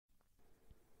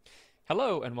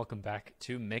Hello and welcome back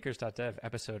to Makers.dev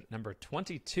episode number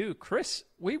 22. Chris,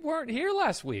 we weren't here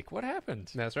last week. What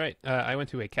happened? That's right. I went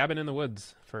to a cabin in the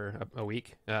woods for a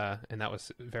week, and that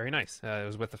was very nice. It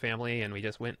was with the family, and we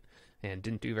just went and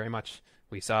didn't do very much.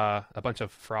 We saw a bunch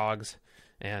of frogs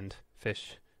and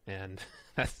fish, and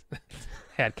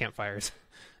had campfires.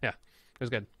 Yeah, it was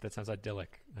good. That sounds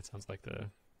idyllic. That sounds like the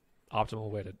optimal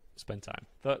way to spend time.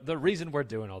 The reason we're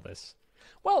doing all this.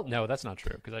 Well, no, that's not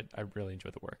true because I really enjoy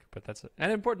the work. But that's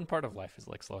an important part of life is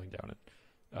like slowing down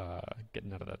and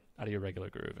getting out of your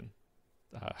regular groove and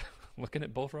looking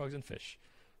at bullfrogs and fish.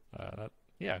 That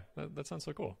sounds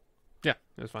so cool. Yeah,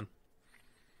 it was fun.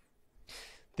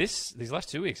 These last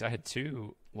 2 weeks, I had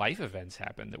two life events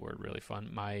happen that were really fun.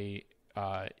 My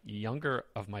younger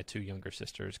of my two younger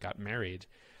sisters got married,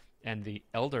 and the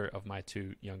elder of my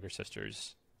two younger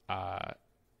sisters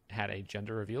had a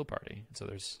gender reveal party. So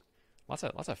there's lots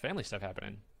of family stuff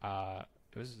happening.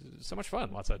 It was so much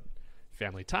fun. Lots of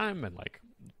family time and like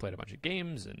played a bunch of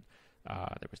games and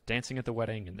there was dancing at the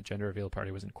wedding, and the gender reveal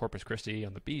party was in Corpus Christi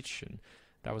on the beach, and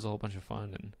that was a whole bunch of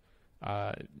fun.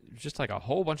 And just like a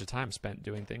whole bunch of time spent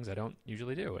doing things I don't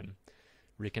usually do and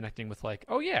reconnecting with like,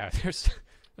 oh yeah, there's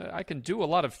I can do a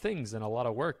lot of things and a lot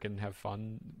of work and have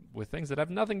fun with things that have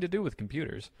nothing to do with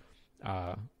computers.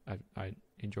 I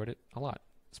enjoyed it a lot,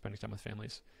 spending time with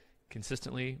families.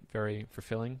 Consistently very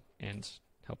fulfilling and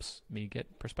helps me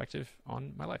get perspective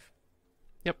on my life.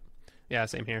 Yep. Yeah,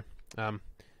 same here.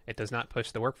 It does not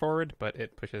push the work forward, but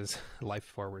it pushes life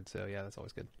forward. So yeah, that's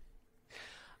always good.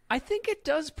 I think it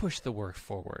does push the work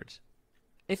forward.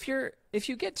 If you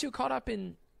get too caught up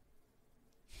in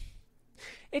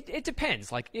it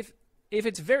depends. Like if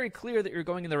it's very clear that you're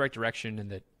going in the right direction and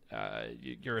that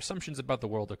your assumptions about the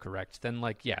world are correct, then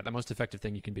like, yeah, the most effective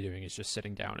thing you can be doing is just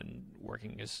sitting down and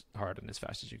working as hard and as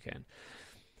fast as you can.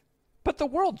 But the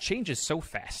world changes so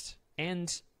fast, and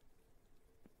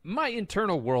my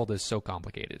internal world is so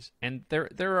complicated, and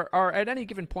there are at any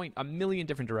given point a million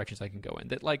different directions I can go in,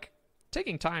 that like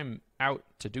taking time out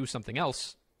to do something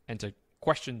else and to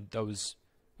question those,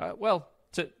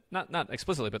 to not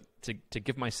explicitly, but to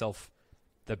give myself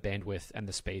the bandwidth and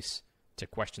the space to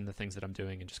question the things that I'm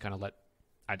doing and just kind of let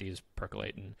ideas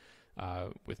percolate and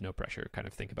with no pressure kind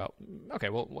of think about, okay,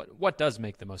 well, what does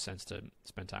make the most sense to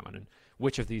spend time on, and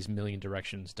which of these million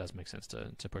directions does make sense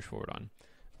to push forward on.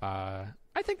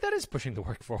 I think that is pushing the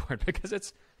work forward because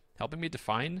it's helping me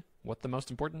define what the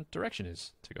most important direction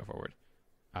is to go forward.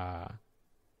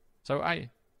 So I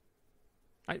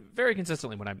very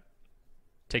consistently, when I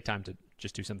take time to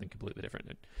just do something completely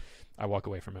different, I walk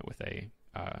away from it with a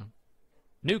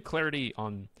new clarity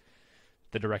on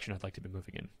the direction I'd like to be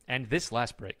moving in. And this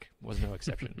last break was no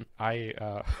exception.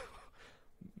 I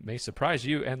may surprise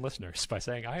you and listeners by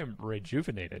saying I am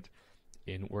rejuvenated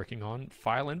in working on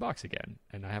File Inbox again.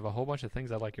 And I have a whole bunch of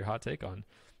things I'd like your hot take on.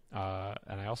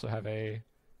 And I also have a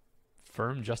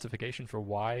firm justification for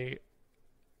why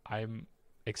I'm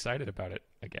excited about it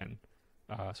again.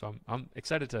 So I'm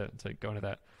excited to go into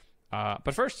that.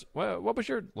 But first, what was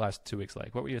your last 2 weeks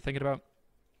like? What were you thinking about?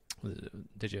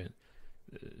 Did you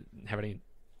have any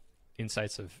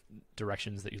insights of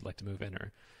directions that you'd like to move in,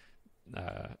 or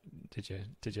did you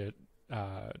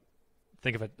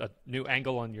think of a new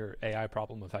angle on your AI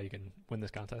problem of how you can win this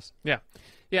contest?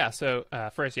 Yeah. So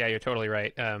first, yeah, you're totally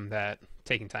right that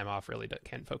taking time off really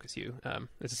can focus you.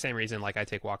 It's the same reason like I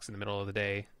take walks in the middle of the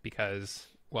day because,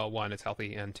 well, one, it's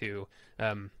healthy, and two,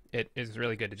 it is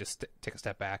really good to just take a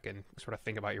step back and sort of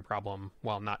think about your problem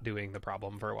while not doing the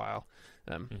problem for a while.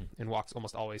 And walks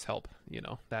almost always help,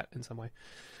 that in some way.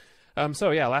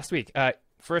 So yeah, last week,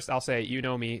 first I'll say, you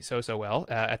know me so well.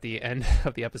 At the end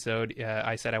of the episode,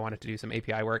 I said I wanted to do some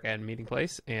API work and Meeting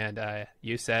Place, and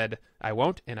you said I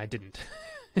won't, and I didn't.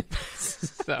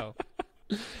 So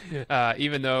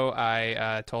even though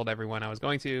I told everyone I was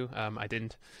going to, I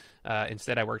didn't.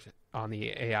 Instead, I worked on the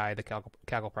AI, the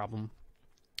Kaggle problem.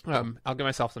 I'll give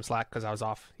myself some slack because I was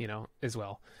off, as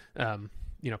well.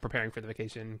 Preparing for the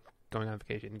vacation, going on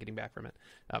vacation, and getting back from it.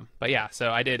 But yeah,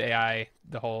 so I did AI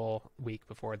the whole week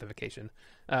before the vacation.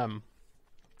 And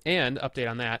update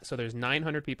on that. So there's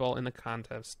 900 people in the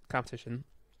competition.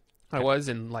 Okay. I was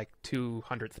in like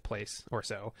 200th place or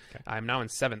so. Okay. I'm now in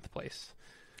 7th place.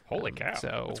 Holy cow.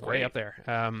 So that's way great. up there.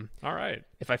 All right.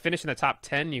 If I finish in the top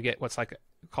 10, you get what's like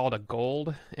called a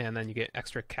gold, and then you get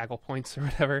extra Kaggle points or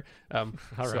whatever. All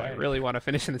so right. I really want to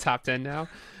finish in the top 10 now.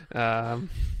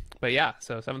 But yeah,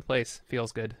 so 7th place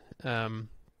feels good.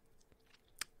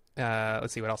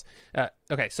 Let's see what else.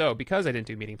 Okay, so because I didn't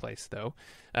do Meeting Place though,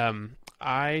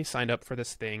 I signed up for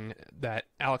this thing that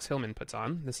Alex Hillman puts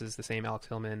on. This is the same Alex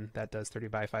Hillman that does 30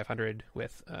 by 500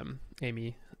 with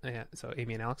Amy. So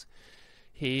Amy and Alex.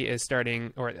 He is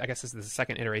starting, or I guess this is the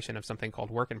second iteration of something called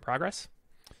Work in Progress.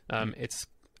 It's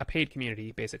a paid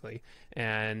community, basically.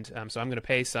 And so I'm going to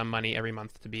pay some money every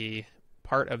month to be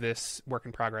part of this Work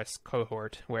in Progress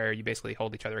cohort where you basically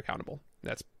hold each other accountable.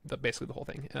 That's basically the whole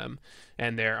thing.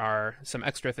 And there are some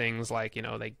extra things like,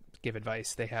 they give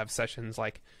advice. They have sessions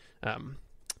like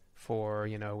for,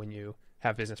 when you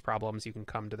have business problems, you can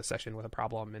come to the session with a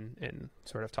problem and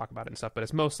sort of talk about it and stuff. But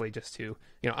it's mostly just to,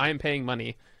 I am paying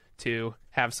money to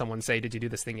have someone say, did you do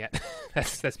this thing yet?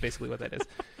 That's basically what that is.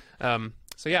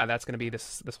 So yeah, that's going to be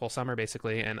this whole summer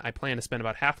basically. And I plan to spend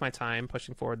about half my time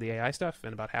pushing forward the AI stuff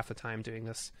and about half the time doing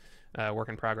this Work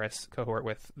in Progress cohort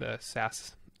with the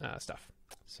SaaS stuff.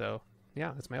 So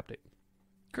yeah, that's my update.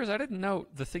 Chris, I didn't know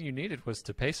the thing you needed was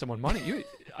to pay someone money.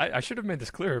 I should have made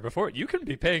this clearer before. You can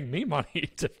be paying me money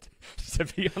to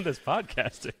be on this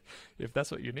podcast if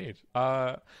that's what you need.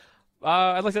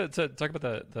 I'd like to talk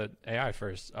about the AI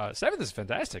first. 7th is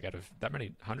fantastic out of that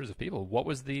many hundreds of people. What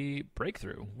was the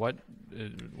breakthrough? What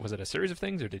was it a series of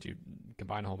things, or did you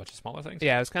combine a whole bunch of smaller things?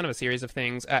 Yeah, it was kind of a series of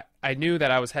things. I knew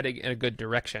that I was heading in a good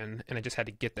direction, and I just had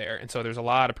to get there. And so there's a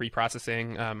lot of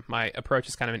pre-processing. My approach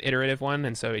is kind of an iterative one,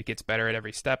 and so it gets better at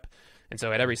every step. And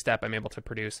so at every step, I'm able to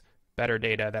produce better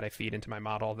data that I feed into my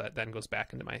model that then goes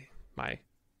back into my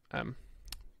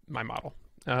model.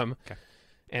 Okay.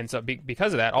 And so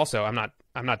because of that, also, I'm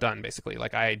not done, basically.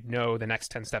 Like, I know the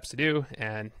next 10 steps to do,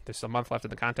 and there's still a month left of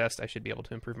the contest. I should be able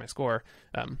to improve my score.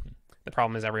 The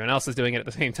problem is everyone else is doing it at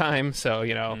the same time. So,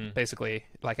 basically,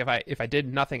 like, if I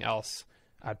did nothing else,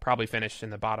 I'd probably finish in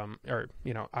the bottom, or,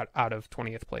 out of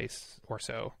 20th place or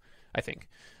so, I think.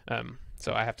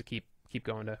 So I have to keep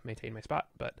going to maintain my spot.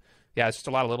 But, yeah, it's just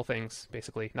a lot of little things,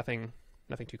 basically. Nothing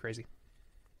too crazy.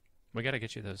 We got to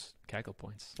get you those Kaggle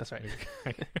points. That's right.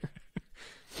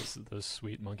 Those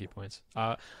sweet monkey points.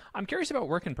 I'm curious about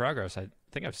Work in Progress. I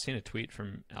think I've seen a tweet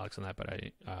from Alex on that, but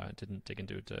I didn't dig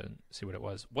into it to see what it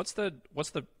was. What's the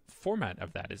format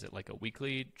of that? Is it like a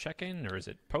weekly check-in, or is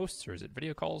it posts, or is it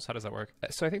video calls? How does that work?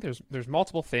 So I think there's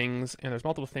multiple things, and there's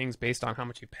multiple things based on how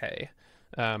much you pay.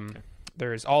 Okay.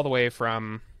 There's all the way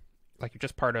from, like, you're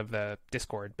just part of the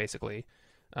Discord, basically,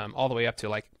 all the way up to,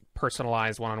 like,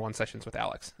 personalized one-on-one sessions with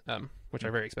Alex, which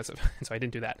are very expensive. And so I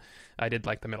didn't do that. I did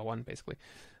like the middle one, basically.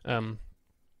 And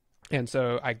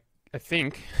so I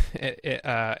think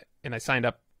and I signed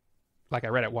up, like, I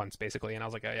read it once basically, and I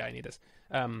was like, oh yeah, I need this.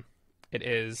 It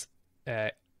is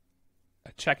a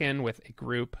check-in with a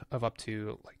group of up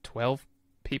to like 12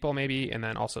 people maybe, and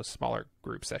then also smaller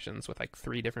group sessions with like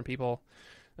 3 different people.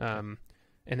 And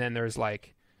then there's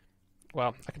like,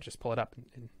 well, I can just pull it up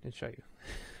and show you.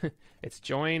 It's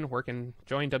joinwip.com,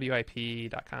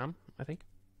 I think.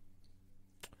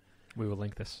 We will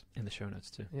link this in the show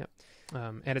notes too. Yeah.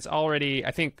 And it's already,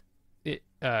 I think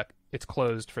it's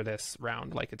closed for this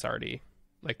round. Like, it's already,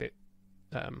 like, the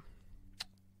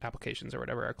applications or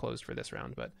whatever are closed for this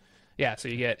round. But yeah, so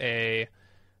you get a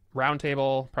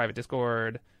roundtable, private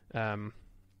Discord, a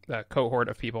cohort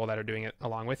of people that are doing it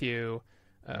along with you.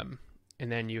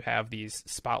 And then you have these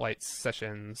spotlight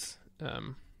sessions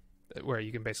where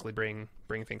you can basically bring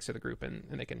things to the group and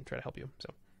they can try to help you.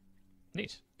 So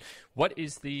neat. What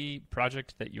is the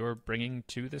project that you're bringing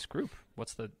to this group?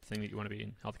 What's the thing that you want to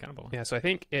be held accountable with? Yeah, so I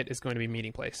think it is going to be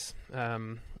Meeting Place.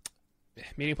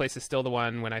 Meeting Place is still the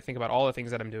one, when I think about all the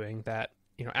things that I'm doing, that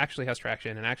actually has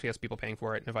traction and actually has people paying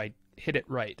for it. And if I hit it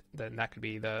right, then that could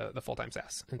be the full-time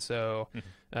SaaS. And so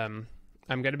I'm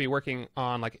going to be working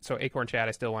on, like, so Acorn Chat,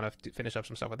 I still want to finish up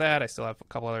some stuff with that. I still have a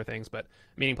couple other things, but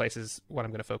Meeting Place is what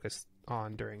I'm going to focus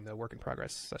on during the Work in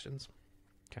Progress sessions.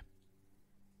 Okay.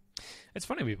 It's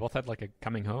funny, we both had like a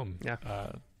coming home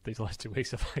these last 2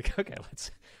 weeks of like, okay,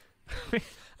 let's...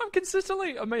 I'm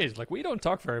consistently amazed. Like, we don't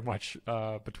talk very much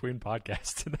between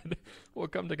podcasts, and then we'll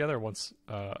come together once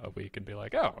a week and be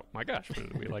like, oh my gosh,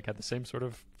 we like had the same sort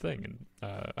of thing, and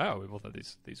we both had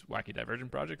these wacky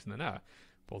Divergent projects, and then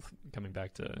both coming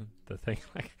back to the thing.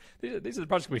 Like, these are the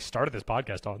projects we started this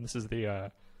podcast on. This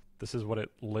is what it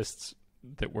lists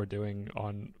that we're doing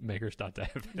on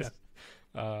makers.dev. Yeah.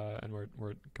 And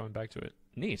we're going back to it.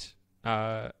 Neat.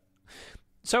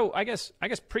 So I guess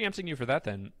preempting you for that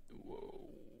then,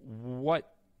 what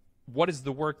is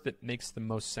the work that makes the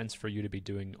most sense for you to be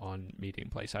doing on Meeting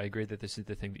Place? I agree that this is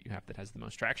the thing that you have that has the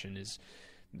most traction. Is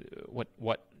what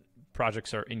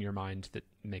projects are in your mind that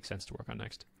make sense to work on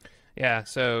next? Yeah,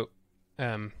 so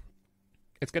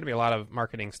it's going to be a lot of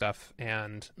marketing stuff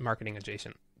and marketing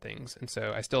adjacent things. And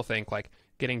so I still think, like,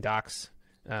 getting docs,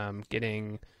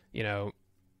 getting,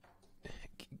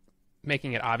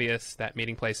 making it obvious that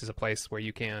Meeting Place is a place where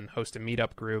you can host a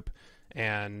meetup group,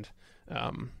 and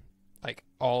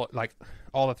all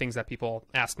the things that people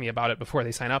ask me about it before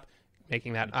they sign up,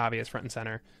 making that obvious front and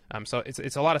center. So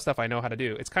it's a lot of stuff I know how to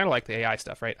do. It's kind of like the AI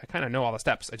stuff, right? I kind of know all the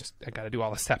steps. I got to do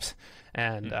all the steps,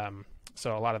 and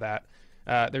so a lot of that.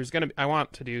 I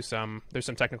want to do there's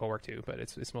some technical work too, but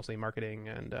it's mostly marketing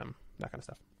and that kind of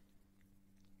stuff.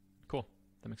 Cool.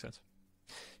 That makes sense.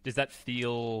 Does that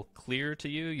feel clear to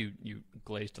you? You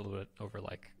glazed a little bit over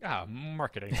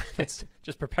marketing. That's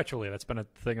just perpetually. That's been a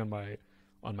thing on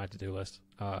my to-do list.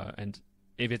 And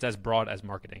if it's as broad as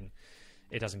marketing,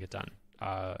 it doesn't get done.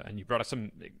 And you brought up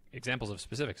some examples of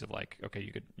specifics of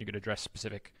okay, you could address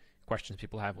specific questions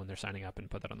people have when they're signing up and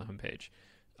put that on the homepage.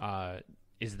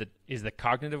 Is the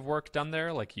cognitive work done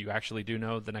there? Like, you actually do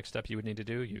know the next step you would need to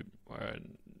do?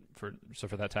 For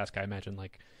that task, I imagine,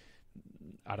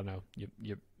 I don't know,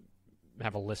 you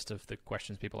have a list of the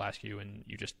questions people ask you, and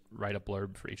you just write a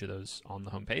blurb for each of those on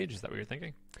the homepage. Is that what you're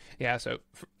thinking? Yeah. So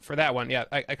for that one, yeah,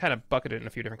 I kind of bucketed it in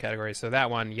a few different categories. So that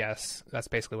one, yes, that's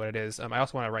basically what it is. I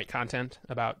also want to write content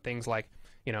about things like,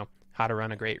 how to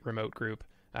run a great remote group,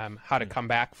 how to come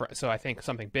back so I think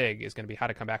something big is going to be how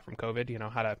to come back from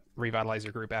COVID, how to revitalize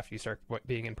your group after you start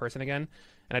being in person again.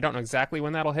 And I don't know exactly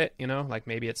when that'll hit,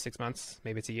 maybe it's 6 months,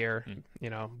 maybe it's a year,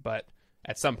 but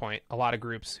at some point, a lot of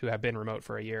groups who have been remote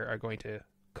for a year are going to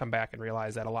come back and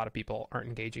realize that a lot of people aren't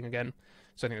engaging again.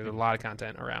 So I think there's a lot of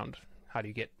content around how do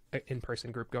you get an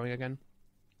in-person group going again.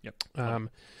 Yep.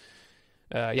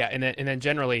 Yeah, and then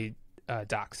generally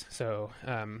docs. So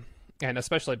and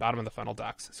especially bottom of the funnel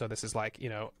docs. So this is like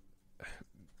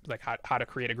how to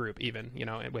create a group, even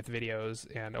with videos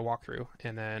and a walkthrough,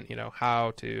 and then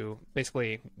how to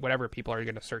basically whatever people are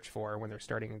going to search for when they're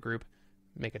starting a group,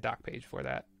 make a doc page for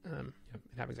that, and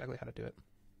have exactly how to do it.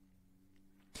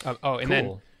 Cool.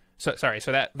 Then so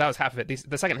that was half of it.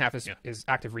 The second half is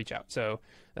active reach out. So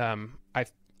I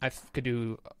could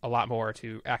do a lot more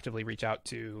to actively reach out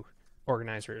to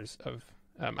organizers of.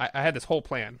 I had this whole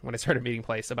plan when I started Meeting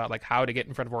Place about how to get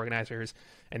in front of organizers,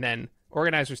 and then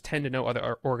organizers tend to know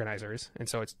other organizers, and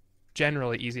so it's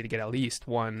generally easy to get at least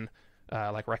one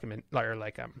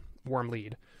warm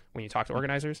lead when you talk to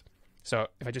organizers. So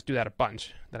if I just do that a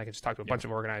bunch, then I can just talk to a bunch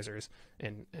of organizers,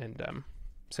 and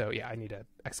so yeah, I need to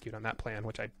execute on that plan,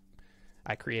 which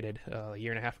I created a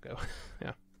year and a half ago.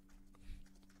 Yeah.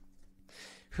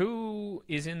 Who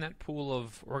is in that pool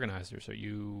of organizers? Are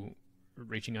you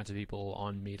reaching out to people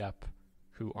on Meetup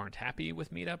who aren't happy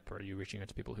with Meetup, or are you reaching out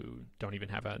to people who don't even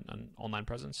have an online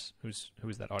presence? Who's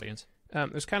that audience?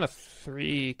 There's kind of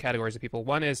three categories of people.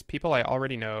 One is people I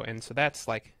already know, and so that's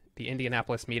like the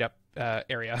Indianapolis Meetup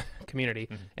area community.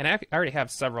 Mm-hmm. And I already have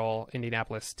several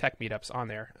Indianapolis tech meetups on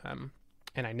there,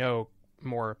 and I know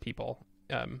more people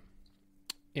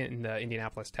in the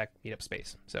Indianapolis tech meetup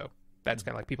space. So that's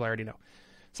kind of like people I already know.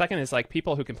 Second is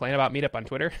people who complain about Meetup on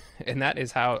Twitter, and that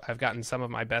is how I've gotten some of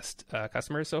my best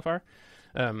customers so far.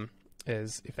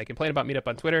 Is if they complain about Meetup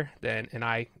on Twitter, and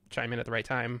I chime in at the right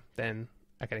time, then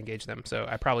I can engage them. So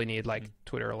I probably need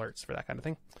Twitter alerts for that kind of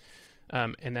thing.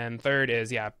 And then third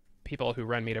is people who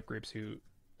run Meetup groups who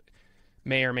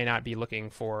may or may not be looking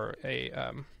for a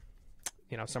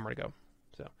somewhere to go.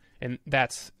 So, and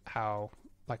that's how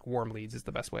warm leads is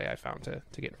the best way I found to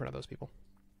get in front of those people.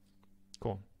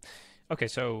 Cool. Okay,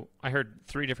 so I heard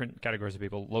three different categories of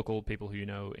people: local people who you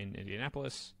know in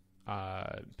Indianapolis,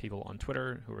 people on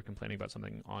Twitter who are complaining about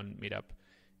something on Meetup,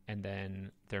 and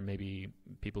then there may be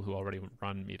people who already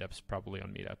run Meetups, probably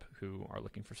on Meetup, who are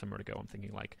looking for somewhere to go. I'm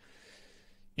thinking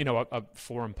a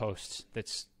forum post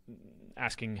that's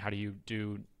asking how do you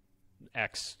do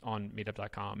X on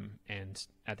meetup.com, and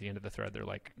at the end of the thread they're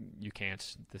like, you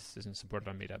can't, this isn't supported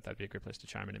on Meetup. That'd be a great place to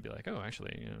chime in and be like, oh,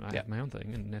 actually, I have my own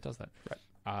thing and it does that. Right.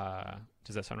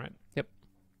 Does that sound right? Yep.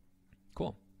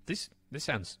 Cool. This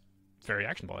sounds very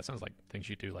actionable. That sounds like things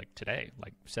you do today,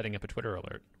 like setting up a Twitter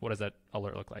alert. What does that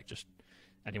alert look like? Just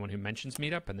anyone who mentions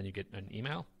Meetup, and then you get an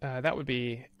email? That would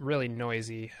be really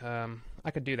noisy.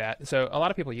 I could do that. So a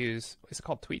lot of people use, is it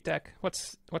called TweetDeck?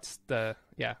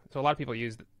 So a lot of people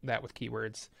use that with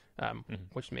keywords,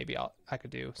 which maybe I could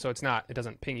do. So it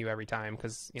doesn't ping you every time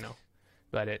because,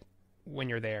 but when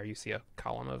you're there, you see a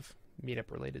column of Meetup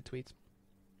related tweets.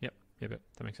 Yep.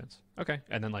 That makes sense. Okay.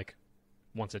 And then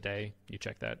once a day, you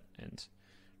check that and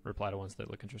reply to ones that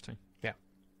look interesting. Yeah.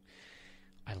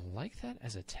 I like that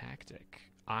as a tactic.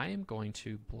 I am going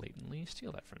to blatantly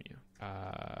steal that from you.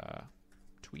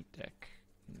 TweetDeck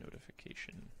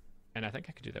notification. And I think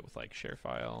I could do that with share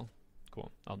file.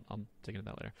 Cool. I'll dig into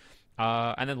that later.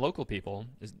 And then local people.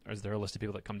 Is there a list of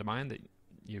people that come to mind that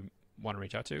you want to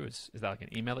reach out to? Is that like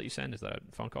an email that you send? Is that a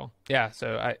phone call? Yeah,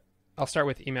 so I'll start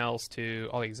with emails to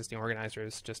all the existing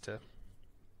organizers just to,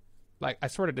 like, I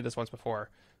sort of did this once before.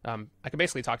 I can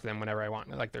basically talk to them whenever I want,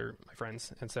 like they're my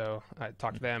friends. And so I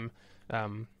talk to them.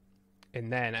 And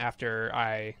then after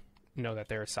I know that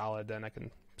they're solid, then I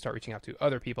can start reaching out to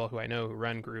other people who I know who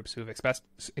run groups who've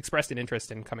expressed an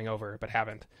interest in coming over but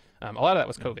haven't. A lot of that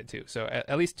was COVID too. So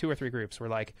at least 2 or 3 groups were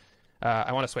like,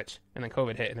 I want to switch. And then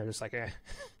COVID hit and they're just like, eh.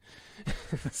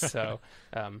 So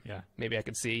maybe I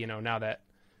could see, now that,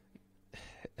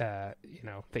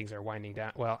 things are winding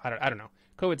down. Well, I don't know.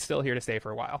 COVID's still here to stay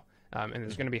for a while. And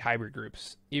there's going to be hybrid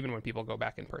groups. Even when people go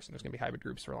back in person, there's going to be hybrid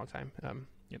groups for a long time.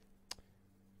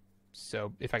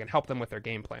 So if I can help them with their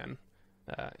game plan,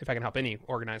 if I can help any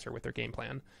organizer with their game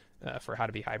plan for how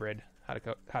to be hybrid,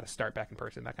 how to start back in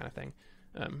person, that kind of thing,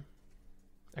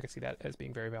 I can see that as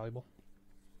being very valuable.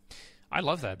 I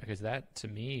love that, because that to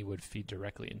me would feed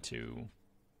directly into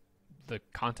the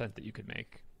content that you could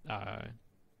make.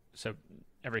 So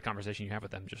every conversation you have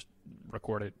with them, just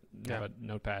record it, have a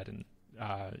notepad, and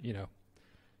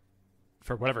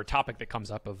for whatever topic that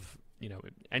comes up of,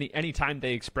 any time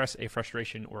they express a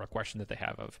frustration or a question that they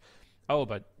have of, oh,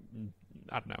 but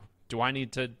I don't know, do I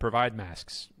need to provide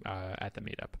masks at the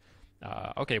meetup?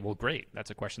 Okay, well, great.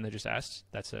 That's a question they just asked.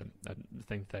 That's a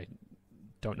thing that they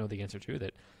don't know the answer to,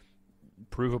 that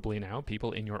provably now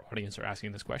people in your audience are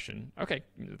asking this question. Okay,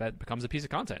 that becomes a piece of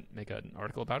content. Make an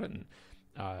article about it, and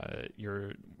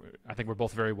I think we're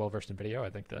both very well versed in video.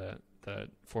 I think the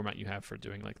format you have for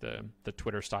doing like the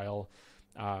Twitter style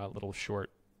little short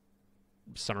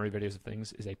summary videos of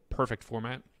things is a perfect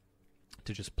format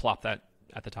to just plop that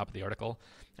at the top of the article,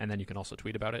 and then you can also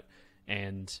tweet about it.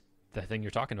 And the thing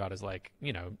you're talking about is like,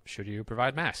 should you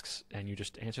provide masks? And you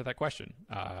just answer that question.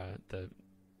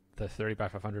 The 30 by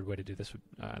 500 way to do this,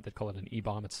 they call it an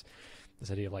E-bomb. It's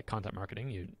this idea of like content marketing.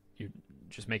 You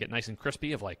just make it nice and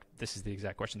crispy of like, this is the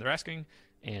exact question they're asking,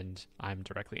 and I'm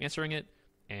directly answering it,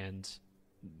 and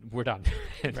we're done.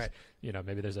 And, right.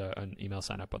 Maybe there's an email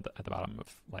sign up at the bottom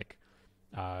of like,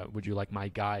 would you like my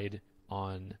guide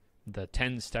on the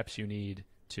 10 steps you need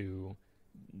to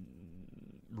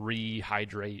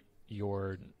rehydrate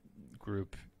your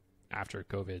group after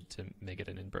COVID to make it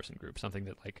an in-person group? Something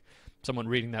that like someone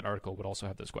reading that article would also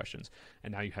have those questions.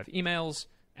 And now you have emails,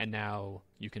 and now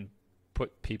you can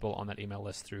put people on that email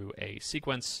list through a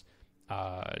sequence,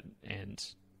 and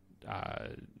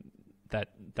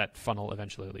that funnel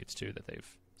eventually leads to that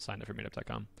they've signed up for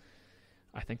meetup.com.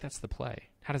 I think that's the play.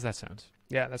 How does that sound?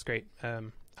 Yeah, that's great.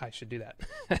 I should do that.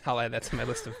 I'll add that to my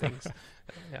list of things.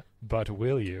 Yeah. But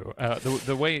will you?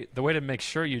 The way to make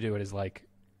sure you do it is like,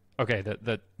 okay,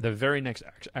 the very next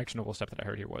actionable step that I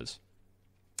heard here was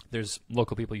there's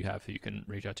local people you have who you can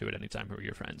reach out to at any time who are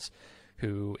your friends,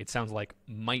 who it sounds like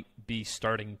might be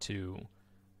starting to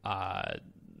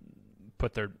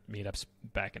put their meetups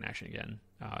back in action again,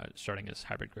 starting as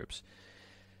hybrid groups.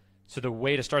 So the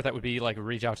way to start that would be like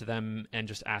reach out to them and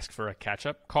just ask for a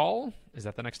catch-up call. Is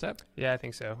that the next step? Yeah, I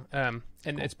think so. And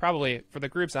cool. It's probably, for the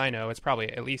groups I know, it's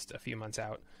probably at least a few months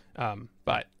out.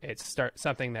 But it's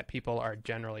something that people are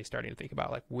generally starting to think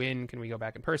about, like, when can we go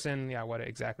back in person? Yeah, what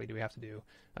exactly do we have to do?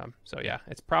 So yeah,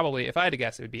 it's probably, if I had to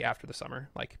guess, it would be after the summer.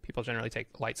 Like, people generally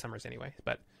take light summers anyway.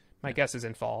 But my guess is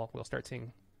in fall, we'll start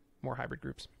seeing more hybrid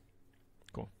groups.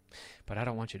 Cool. But I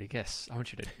don't want you to guess. I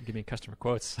want you to give me customer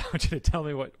quotes. I want you to tell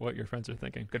me what your friends are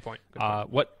thinking. Good point.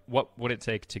 What would it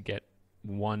take to get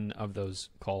one of those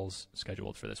calls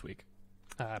scheduled for this week?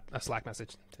 A Slack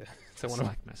message to one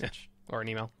Slack message. Yeah. Or an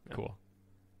email. Yeah. Cool.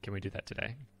 Can we do that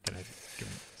today? Can I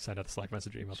send out the Slack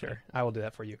message or email? Sure. Today? I will do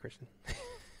that for you, Christian.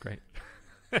 Great.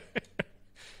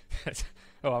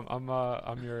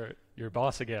 I'm your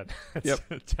boss again. Yep.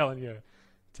 telling you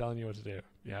what to do.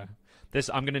 Yeah.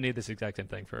 I'm going to need this exact same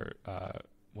thing for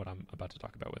what I'm about to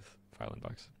talk about with File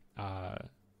Inbox.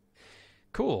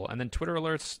 Cool. And then Twitter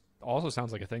alerts also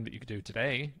sounds like a thing that you could do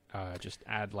today. Just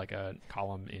add like a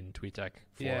column in TweetDeck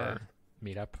for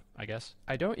Meetup, I guess.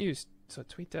 I don't use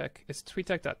TweetDeck. It's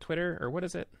tweetdeck.twitter, or what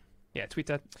is it? Yeah,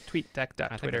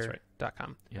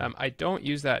 tweetdeck.twitter.com. Yeah. I don't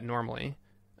use that normally,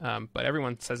 but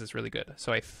everyone says it's really good.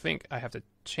 So I think I have to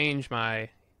change my...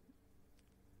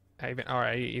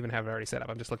 I even have it already set up.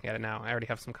 I'm just looking at it now. I already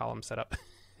have some columns set up.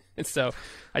 And so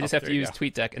I just have to use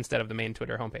TweetDeck instead of the main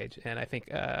Twitter homepage. And I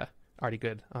think already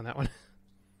good on that one.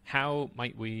 How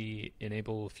might we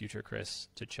enable future Chris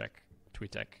to check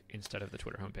TweetDeck instead of the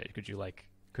Twitter homepage? Could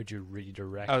you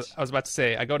redirect? I was about to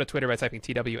say, I go to Twitter by typing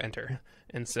TW enter.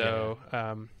 And so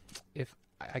if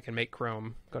I can make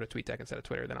Chrome go to TweetDeck instead of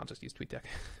Twitter, then I'll just use TweetDeck.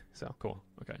 So Cool.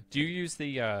 Okay. Do you use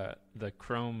the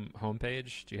Chrome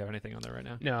homepage? Do you have anything on there right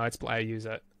now? no, I use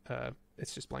it.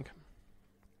 It's just blank.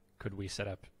 Could we set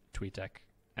up TweetDeck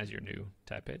as your new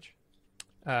tab page?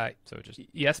 So it just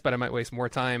Yes, but I might waste more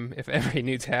time if every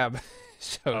new tab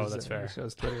shows. that's fair.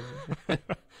 Shows Twitter.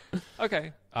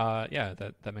 okay. Yeah,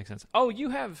 that makes sense. Oh, you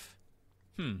have.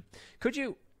 Could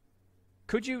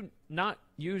you not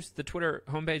use the Twitter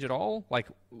homepage at all? Like,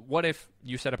 what if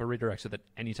you set up a redirect so that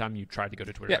anytime you tried to go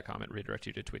to twitter.com, it redirects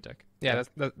you to TweetDeck? Yeah,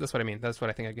 that's what I mean. That's what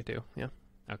I think I could do. Yeah.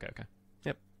 Okay.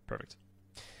 Yep. Perfect.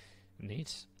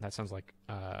 Neat. That sounds like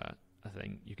a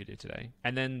thing you could do today.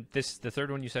 And then the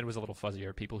third one you said was a little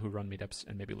fuzzier. People who run meetups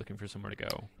and maybe looking for somewhere to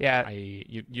go. Yeah.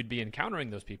 You'd be encountering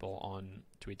those people on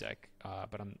TweetDeck,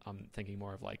 but I'm thinking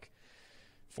more of like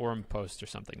forum posts or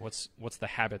something. What's the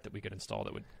habit that we could install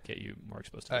that would get you more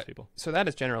exposed to those people? So that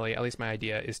is generally, at least my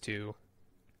idea, is to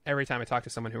every time I talk to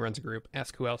someone who runs a group,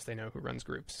 ask who else they know who runs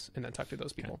groups, and then talk to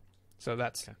those people. Okay. So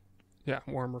that's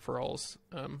warm referrals.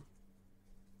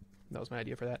 That was my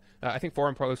idea for that. I think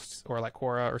forum posts or like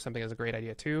Quora or something is a great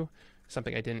idea too.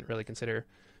 Something I didn't really consider.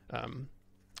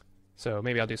 So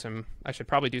maybe I should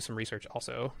probably do some research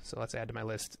also. So let's add to my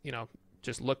list,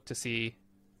 just look to see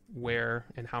where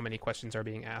and how many questions are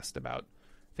being asked about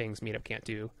things Meetup can't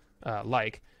do.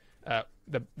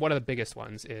 One of the biggest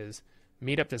ones is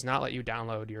Meetup does not let you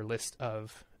download your list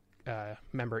of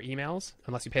member emails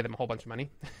unless you pay them a whole bunch of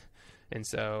money. And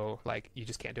so you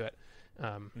just can't do it.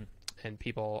 And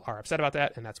people are upset about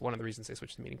that, and that's one of the reasons they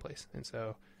switched to Meeting Place. And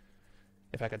so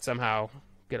if I could somehow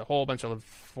get a whole bunch of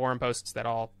forum posts that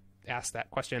all ask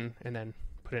that question and then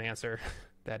put an answer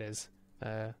that is,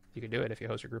 you can do it if you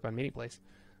host your group on Meeting Place,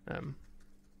 then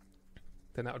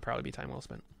that would probably be time well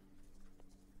spent.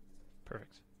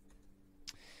 Perfect.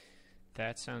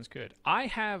 That sounds good. I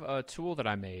have a tool that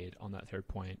I made on that third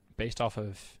point based off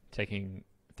of taking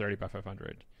 30 by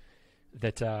 500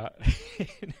 that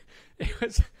it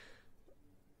was...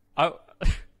 I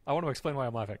want to explain why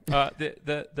I'm laughing.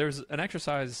 There's an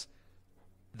exercise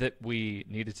that we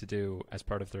needed to do as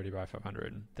part of 30 by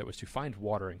 500 that was to find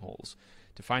watering holes,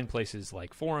 to find places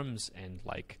like forums and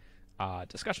like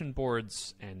discussion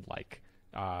boards and like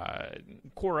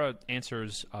Quora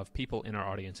answers of people in our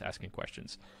audience asking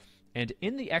questions. And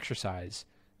in the exercise,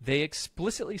 they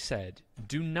explicitly said,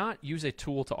 do not use a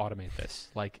tool to automate this.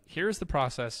 Like, here's the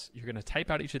process. You're going to type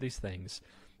out each of these things.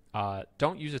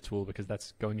 Don't use a tool because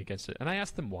that's going against it. And I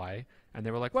asked them why, and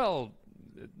they were like, well,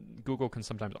 Google can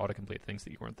sometimes autocomplete things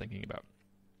that you weren't thinking about.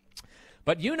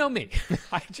 But you know me.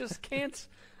 I just can't.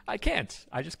 I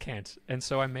just can't. And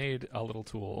so I made a little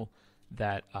tool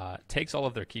that takes all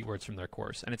of their keywords from their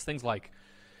course. And it's things like,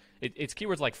 it's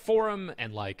keywords like forum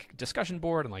and like discussion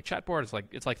board and like chat board.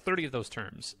 It's like 30 of those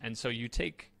terms. And so you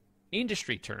take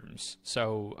industry terms.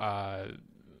 So,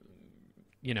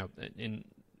 in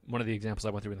one of the examples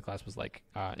I went through in the class was like,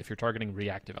 if you're targeting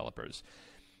React developers,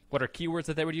 what are keywords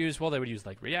that they would use? Well, they would use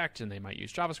like React, and they might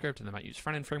use JavaScript, and they might use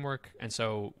front-end framework. And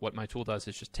so what my tool does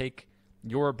is just take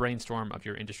your brainstorm of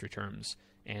your industry terms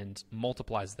and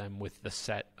multiplies them with the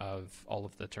set of all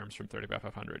of the terms from 30 by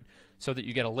 500 so that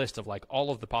you get a list of like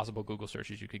all of the possible Google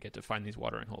searches you could get to find these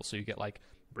watering holes. So you get like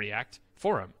React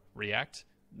forum, React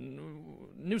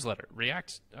newsletter,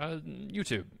 React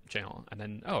YouTube channel, and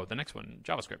then the next one,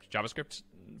 JavaScript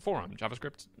forum,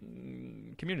 JavaScript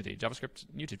community, JavaScript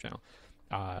YouTube channel.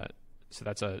 So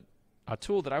that's a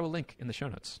tool that I will link in the show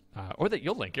notes, or that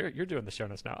you'll link. You're doing the show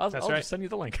notes now. I'll just send you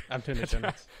the link. I'm doing the show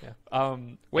notes. Yeah.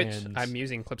 Which I'm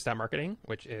using Clips.marketing,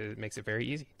 which makes it very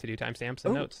easy to do timestamps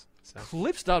and notes. So.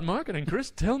 Clips.marketing,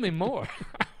 Chris, tell me more.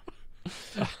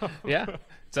 Yeah,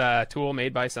 it's a tool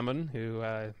made by someone who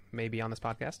may be on this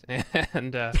podcast,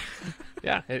 and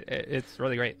it's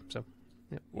really great. So,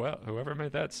 yeah. Well, whoever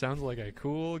made that sounds like a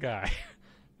cool guy,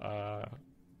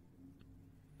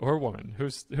 or woman.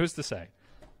 Who's to say?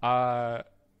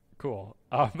 Cool.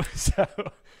 So,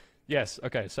 yes.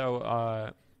 Okay.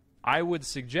 So, I would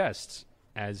suggest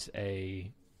as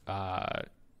a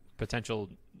potential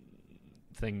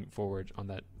thing forward on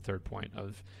that third point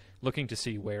of looking to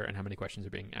see where and how many questions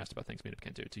are being asked about things Meetup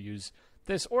can't do, to use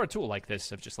this or a tool like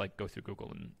this of just like go through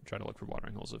Google and try to look for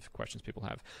watering holes of questions people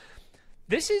have.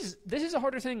 This is a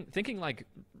harder thing, thinking like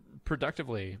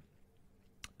productively.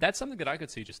 That's something that I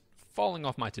could see just falling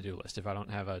off my to-do list if I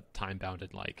don't have a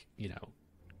time-bounded, like,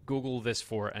 Google this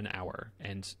for an hour.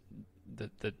 And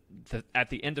the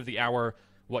at the end of the hour,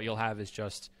 what you'll have is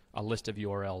just a list of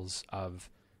URLs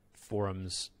of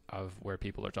forums of where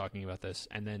people are talking about this.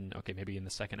 And then, okay, maybe in the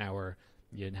second hour,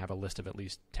 you have a list of at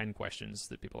least 10 questions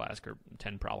that people ask or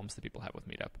 10 problems that people have with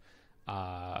Meetup.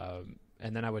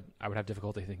 And then I would have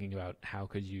difficulty thinking about how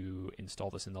could you install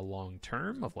this in the long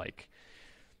term of like,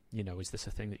 is this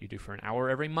a thing that you do for an hour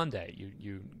every Monday?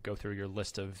 You go through your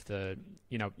list of the,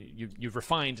 you've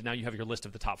refined, now you have your list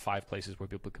of the top 5 places where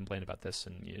people complain about this,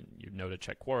 and you know to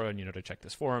check Quora, and you know to check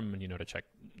this forum, and you know to check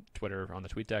Twitter on the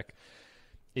TweetDeck.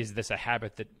 Is this a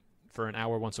habit that for an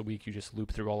hour once a week you just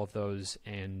loop through all of those,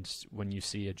 and when you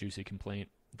see a juicy complaint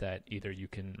that either you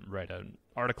can write an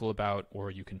article about or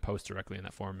you can post directly in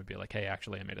that forum and be like, hey,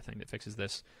 actually I made a thing that fixes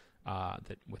this,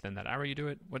 that within that hour you do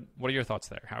it? What are your thoughts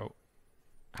there?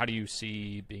 How do you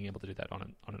see being able to do that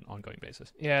on an ongoing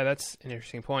basis? Yeah, that's an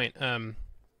interesting point.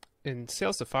 In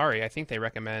Sales Safari, I think they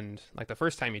recommend, like, the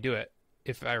first time you do it,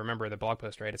 if I remember the blog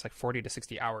post right, it's like 40 to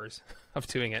 60 hours of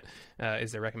doing it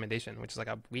is their recommendation, which is like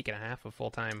a week and a half of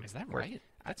full time. Is that right?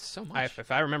 That's so much.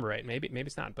 If I remember right, maybe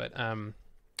it's not, but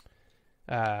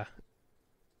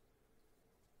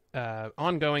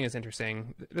ongoing is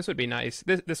interesting. This would be nice.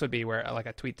 This would be where like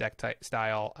a TweetDeck type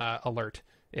style alert.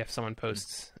 If someone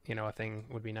posts, a thing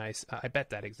would be nice. I bet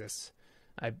that exists.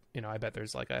 I bet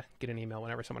there's like a get an email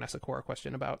whenever someone asks a Quora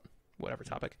question about whatever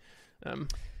topic.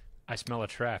 I smell a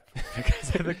trap,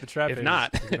 because I think the trap if is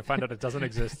not, you're going to find out it doesn't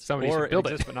exist. Somebody or should build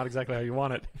it exists, but not exactly how you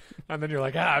want it. And then you're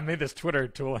like, I made this Twitter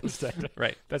tool instead.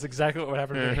 Right. That's exactly what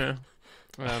happened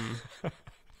to me.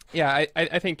 Yeah,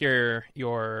 I think your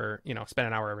spend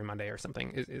an hour every Monday or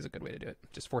something is a good way to do it.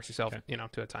 Just force yourself,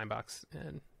 to a time box,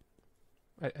 and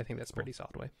I think that's a pretty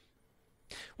solid way.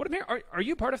 What Amir, are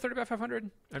you part of 30 by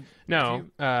 500? No,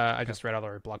 I just read all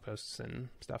our blog posts and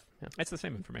stuff. Yeah. It's the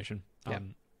same information. Yeah.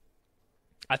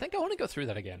 I think I want to go through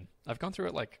that again. I've gone through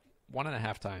it like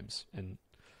 1.5 times, and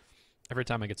every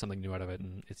time I get something new out of it,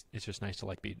 and it's just nice to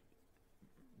like be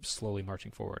slowly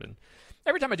marching forward. And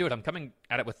every time I do it, I'm coming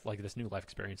at it with like this new life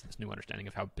experience, this new understanding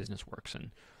of how business works,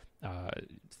 and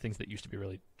things that used to be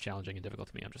really challenging and difficult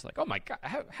to me. I'm just like, oh my God,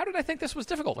 how did I think this was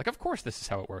difficult? Like, of course this is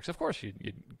how it works. Of course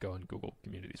you'd go and Google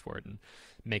communities for it and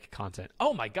make content.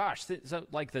 Oh my gosh. So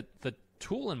like the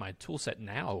tool in my tool set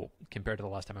now compared to the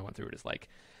last time I went through it is like,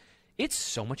 it's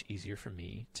so much easier for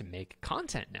me to make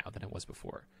content now than it was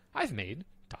before. I've made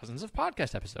dozens of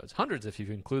podcast episodes, hundreds if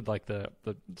you include like the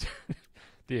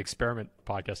the experiment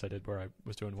podcast I did where I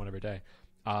was doing one every day.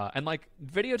 And like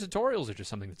video tutorials are just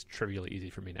something that's trivially easy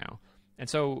for me now. And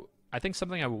so I think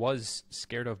something I was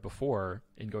scared of before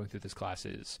in going through this class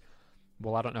is,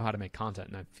 well, I don't know how to make content,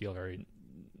 and I feel very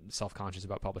self-conscious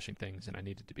about publishing things, and I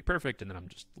need it to be perfect, and then I'm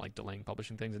just like delaying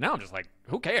publishing things. And now I'm just like,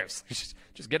 who cares?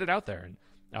 just get it out there. And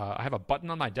I have a button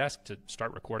on my desk to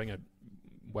start recording a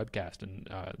webcast, and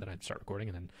then I start recording,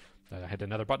 and then I hit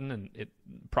another button, and it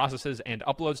processes and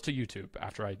uploads to YouTube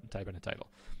after I type in a title.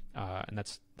 And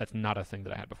that's not a thing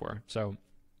that I had before. So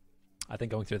I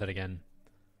think going through that again,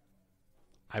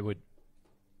 I would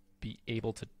be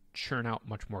able to churn out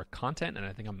much more content, and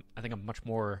I think I'm much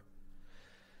more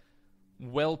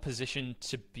well positioned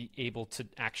to be able to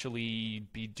actually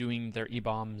be doing their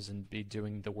e-bombs and be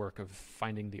doing the work of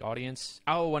finding the audience.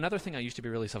 Oh, another thing I used to be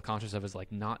really self-conscious of is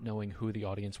like not knowing who the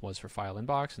audience was for File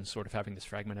Inbox, and sort of having this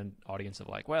fragmented audience of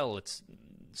like, well, it's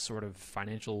sort of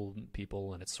financial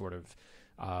people, and it's sort of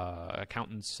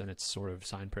accountants, and it's sort of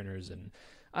sign printers, and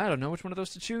I don't know which one of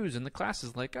those to choose. And the class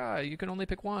is like, you can only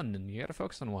pick one, and you got to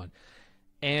focus on one.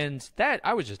 And that,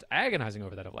 I was just agonizing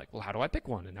over that of like, well, how do I pick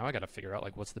one? And now I got to figure out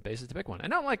like what's the basis to pick one. And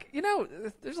now I'm like,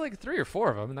 there's like 3 or 4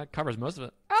 of them, and that covers most of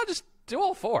it. I'll just do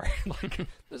all 4. Like,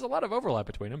 there's a lot of overlap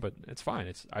between them, but it's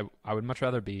fine. I would much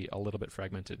rather be a little bit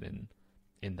fragmented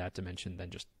in that dimension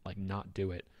than just like not do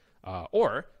it.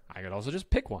 Or I could also just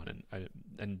pick one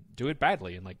and do it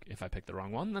badly. And like, if I pick the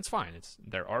wrong one, that's fine.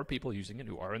 There are people using it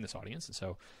who are in this audience, and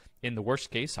so in the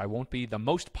worst case, I won't be the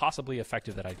most possibly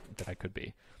effective that I could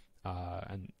be.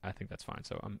 And I think that's fine.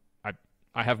 So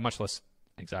I have much less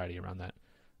anxiety around that.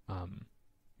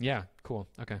 Yeah, cool.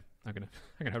 Okay, I'm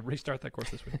gonna restart that course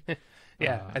this week.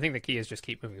 Yeah, I think the key is just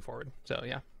keep moving forward. So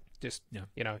yeah, just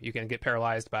you can get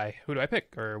paralyzed by who do I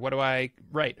pick, or what do I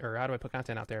write, or how do I put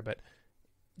content out there, but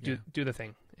do the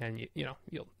thing, and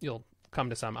you'll come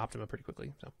to some optima pretty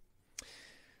quickly. So.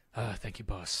 Thank you,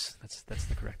 boss. That's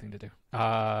the correct thing to do.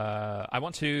 I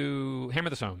want to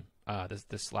hammer this home.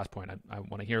 This last point. I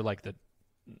want to hear like the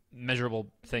measurable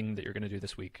thing that you're going to do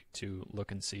this week to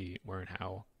look and see where and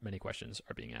how many questions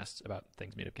are being asked about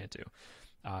things Meetup can't do.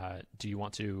 Do you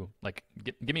want to like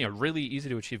give me a really easy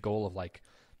to achieve goal of like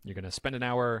you're going to spend an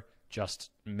hour just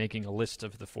making a list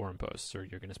of the forum posts, or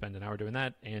you're going to spend an hour doing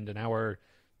that and an hour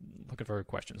looking for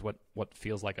questions? What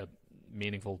feels like a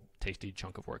meaningful, tasty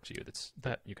chunk of work to you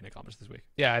that you can accomplish this week?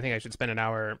 Yeah, I think I should spend an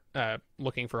hour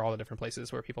looking for all the different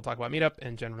places where people talk about Meetup,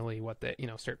 and generally what they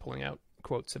start pulling out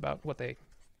quotes about what they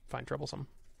find troublesome.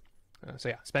 So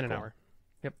yeah, spend an hour.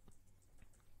 Yep.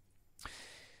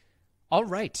 All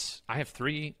right. I have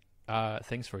 3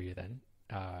 things for you then.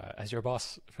 As your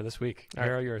boss for this week,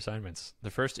 here are your assignments. The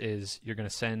first is you're going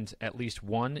to send at least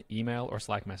one email or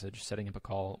Slack message setting up a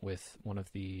call with one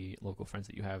of the local friends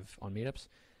that you have on meetups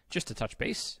just to touch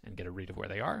base and get a read of where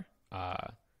they are.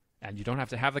 And you don't have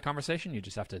to have the conversation. You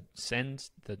just have to send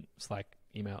the Slack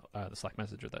email, the Slack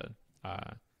message or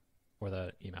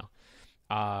the email.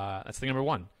 That's thing number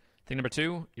 1. Thing number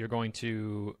 2, you're going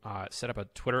to set up a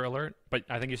Twitter alert, but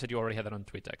I think you said you already had that on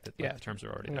TweetDeck. That the terms are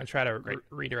already I'm there. going to try to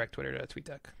redirect Twitter to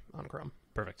TweetDeck on Chrome.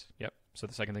 Perfect. Yep. So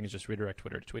the second thing is just redirect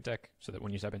Twitter to TweetDeck, so that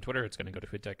when you type in Twitter, it's going to go to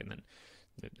TweetDeck, and then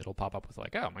it'll pop up with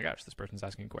like, oh my gosh, this person's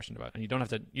asking a question about, and you don't have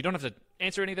to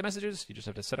answer any of the messages. You just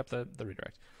have to set up the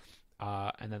redirect.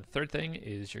 And then the third thing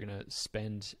is you're going to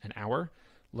spend an hour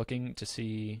looking to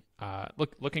see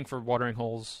looking for watering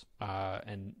holes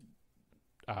and.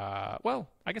 Well,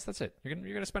 I guess that's it. You're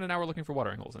gonna spend an hour looking for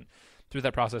watering holes, and through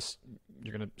that process,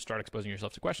 you're gonna start exposing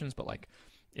yourself to questions. But like,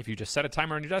 if you just set a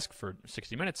timer on your desk for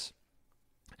 60 minutes,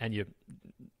 and you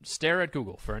stare at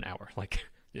Google for an hour, like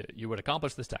you would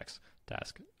accomplish this task.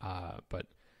 But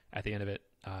at the end of it,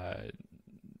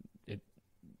 it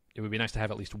would be nice to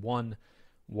have at least one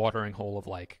watering hole of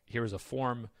like, here's a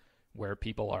form where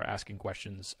people are asking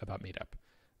questions about Meetup.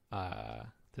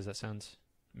 Does that sound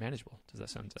manageable? Does that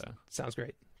sound sounds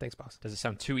great? Thanks, boss. Does it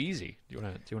sound too easy? Do you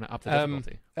want to up the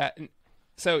difficulty?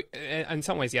 So in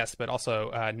some ways yes, but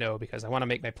also no, because I want to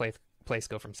make my place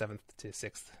go from 7th to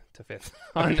 6th to 5th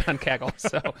on Kaggle.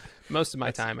 So most of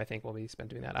my time I think will be spent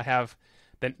doing that. I have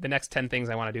the next 10 things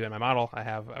I want to do in my model I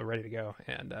have ready to go,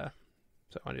 and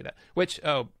so I want to do that. Which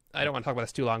I don't want to talk about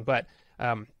this too long, but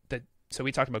so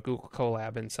we talked about Google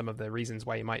Colab and some of the reasons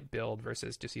why you might build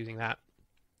versus just using that.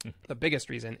 The biggest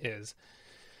reason is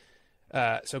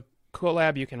so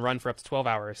Colab you can run for up to 12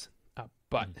 hours,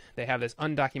 but they have this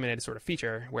undocumented sort of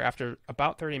feature where after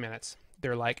about 30 minutes,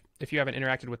 they're like, if you haven't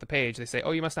interacted with the page, they say,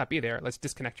 oh, you must not be there. Let's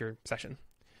disconnect your session.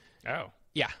 Oh.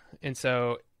 Yeah. And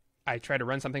so I tried to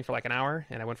run something for like an hour,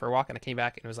 and I went for a walk, and I came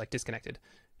back, and it was like disconnected.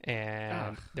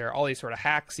 And there are all these sort of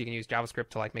hacks. You can use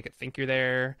JavaScript to like make it think you're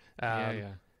there.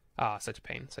 Such a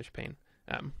pain.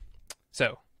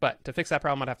 But to fix that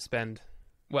problem, I'd have to spend,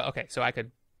 so I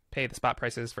could pay the spot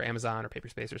prices for Amazon or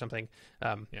Paperspace or something.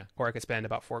 Or I could spend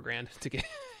about $4,000 to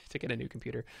get a new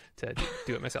computer to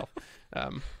do it myself.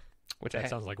 Which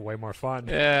sounds like way more fun.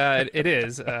 Yeah, it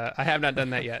is. I have not done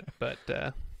that yet, but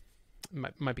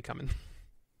might be coming.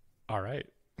 All right,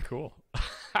 cool.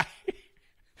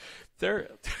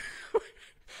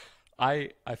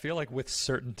 I feel like with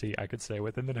certainty I could say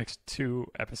within the next 2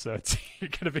 episodes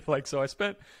you're gonna be like, so I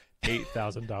spent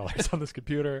 $8,000 on this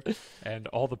computer, and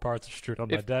all the parts are straight on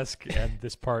my desk, and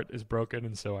this part is broken,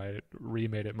 and so I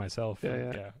remade it myself.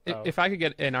 If I could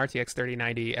get an RTX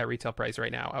 3090 at retail price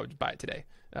right now, I would buy it today.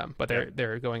 But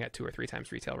they're going at 2 or 3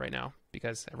 times retail right now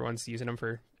because everyone's using them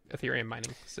for Ethereum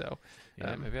mining. So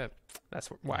maybe that's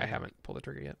why I haven't pulled the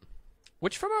trigger yet.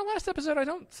 Which, from our last episode, I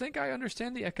don't think I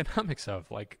understand the economics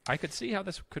of. Like, I could see how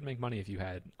this could make money if you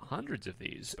had hundreds of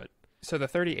these, but. So the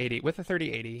 3080, with the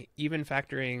 3080, even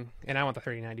factoring, and I want the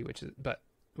 3090, but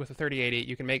with the 3080,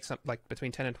 you can make like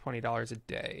between $10 and $20 a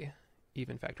day,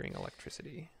 even factoring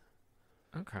electricity.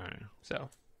 Okay. So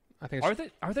I think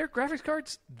are there graphics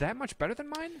cards that much better than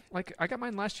mine? Like, I got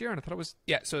mine last year, and I thought it was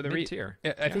so the mid-tier.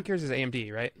 I think yours is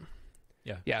AMD, right?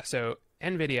 Yeah. Yeah. So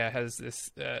NVIDIA has this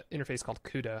interface called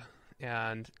CUDA,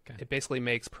 and it basically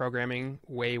makes programming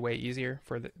way, way easier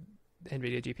for the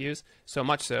NVIDIA GPUs, so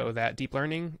much so that deep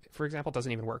learning, for example,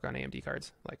 doesn't even work on AMD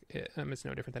cards. Like it's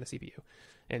no different than a CPU.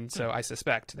 And so I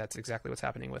suspect that's exactly what's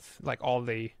happening with like all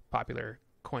the popular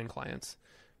coin clients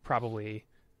probably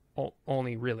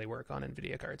only really work on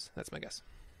NVIDIA cards. That's my guess.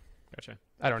 Gotcha.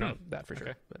 I don't know that for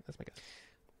sure, but that's my guess.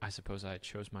 I suppose I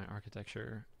chose my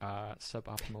architecture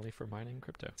suboptimally for mining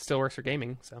crypto. Still works for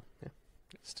gaming, so yeah.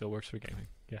 It still works for gaming,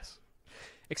 yes.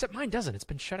 Except mine doesn't. It's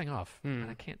been shutting off,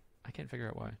 and I can't figure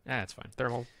out why. It's fine.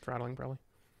 Thermal throttling, probably.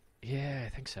 Yeah, I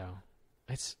think so.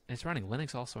 It's running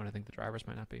Linux also, and I think the drivers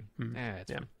might not be.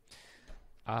 It's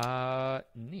fine.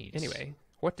 Neat. Anyway,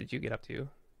 what did you get up to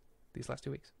these last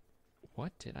 2 weeks?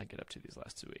 What did I get up to these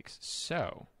last 2 weeks?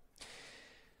 So,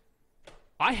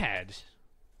 I had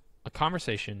a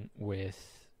conversation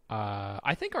with,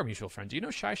 I think our mutual friend. Do you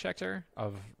know Shai Schechter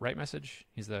of Right Message?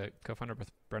 He's the co-founder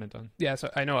with Brennan Dunn. Yeah, so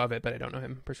I know of it, but I don't know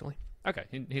him personally. Okay,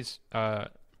 he's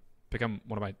become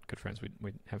one of my good friends.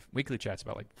 We have weekly chats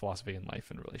about like philosophy and life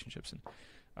and relationships,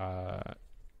 and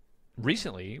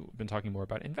recently we've been talking more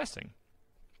about investing.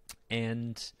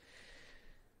 And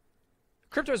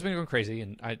crypto has been going crazy,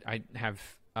 and I have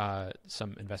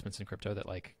some investments in crypto that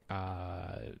like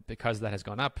because that has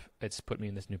gone up, it's put me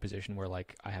in this new position where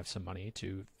like I have some money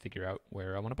to figure out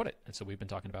where I want to put it, and so we've been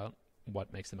talking about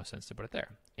what makes the most sense to put it there,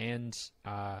 and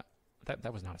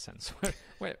that was not a sentence.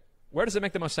 Where does it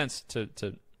make the most sense to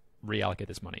reallocate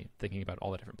this money? Thinking about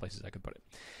all the different places I could put it,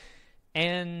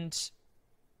 and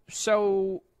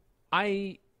so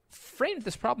I framed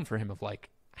this problem for him of like,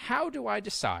 how do I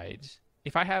decide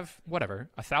if I have whatever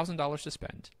 $1,000 to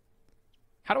spend?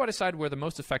 How do I decide where the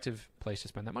most effective place to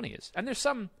spend that money is? And there's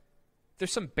some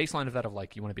baseline of that of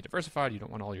like, you want to be diversified. You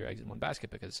don't want all your eggs in one basket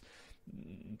because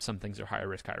some things are higher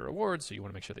risk, higher reward. So you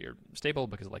want to make sure that you're stable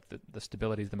because like the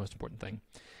stability is the most important thing.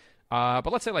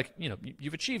 But let's say like,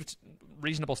 you've achieved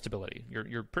reasonable stability.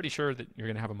 You're pretty sure that you're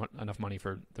going to have enough money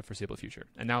for the foreseeable future.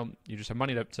 And now you just have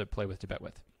money to play with, to bet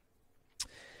with.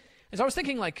 And so I was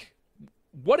thinking like,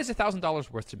 what is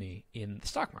 $1,000 worth to me in the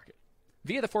stock market?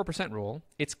 Via the 4% rule,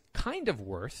 it's kind of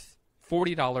worth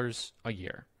 $40 a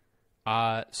year.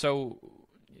 So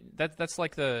that's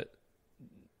like the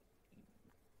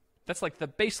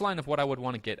baseline of what I would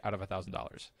want to get out of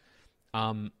 $1,000.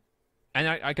 And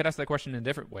I could ask that question in a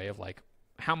different way of like,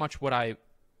 how much would I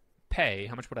pay?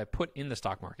 How much would I put in the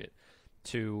stock market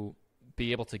to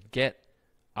be able to get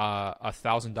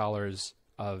 $1,000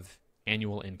 of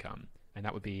annual income? And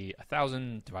that would be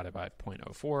 1,000 divided by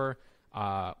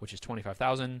 0.04, which is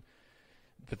 25,000.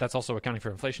 But that's also accounting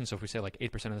for inflation. So if we say like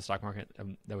 8% of the stock market,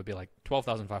 that would be like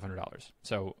 $12,500.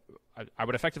 So I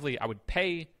would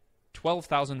pay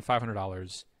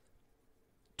 $12,500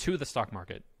 to the stock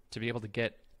market to be able to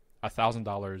get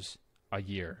 $1,000 a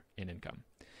year in income.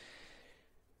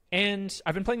 And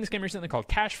I've been playing this game recently called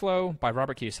Cash Flow by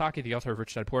Robert Kiyosaki, the author of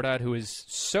Rich Dad Poor Dad, who is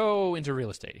so into real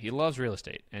estate. He loves real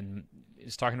estate and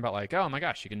is talking about like, oh my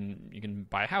gosh, you can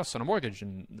buy a house on a mortgage,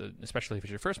 and especially if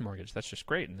it's your first mortgage, that's just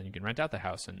great. And then you can rent out the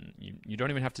house, and you don't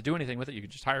even have to do anything with it. You can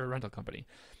just hire a rental company,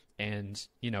 and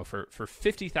for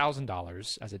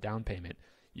 $50,000 as a down payment,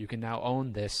 you can now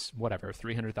own this whatever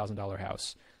 $300,000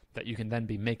 house that you can then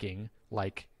be making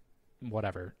like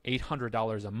whatever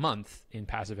 $800 a month in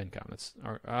passive income.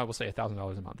 We'll say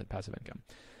 $1,000 a month in passive income.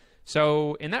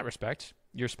 So in that respect,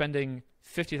 you're spending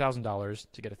 $50,000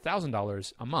 to get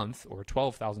 $1,000 a month, or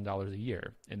 $12,000 a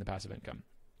year in the passive income.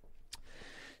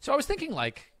 So I was thinking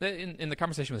like in the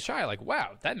conversation with Shai, like,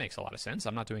 wow, that makes a lot of sense.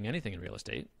 I'm not doing anything in real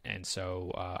estate, and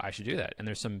so I should do that. And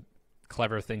there's some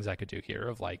clever things I could do here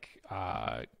of like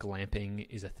glamping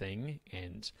is a thing,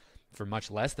 and for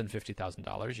much less than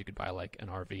 $50,000, you could buy like an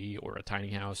RV or a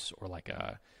tiny house or like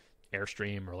a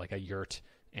Airstream or like a yurt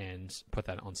and put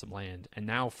that on some land. And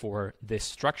now for this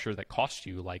structure that costs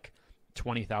you like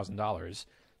 $20,000,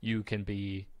 you can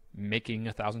be making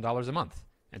 $1,000 a month.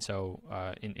 And so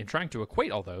in trying to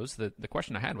equate all those, the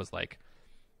question I had was like,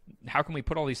 how can we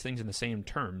put all these things in the same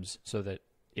terms so that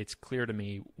it's clear to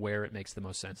me where it makes the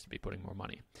most sense to be putting more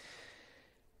money?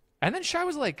 And then Shai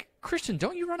was like, Christian,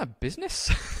 don't you run a business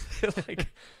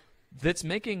like that's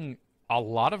making a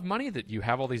lot of money, that you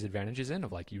have all these advantages in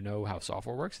of like, how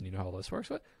software works and how all this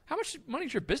works? How much money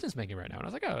is your business making right now? And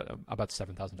I was like, about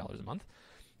 $7,000 a month.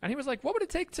 And he was like, what would it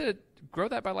take to grow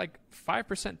that by like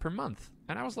 5% per month?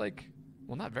 And I was like,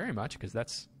 well, not very much, because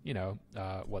that's,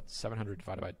 700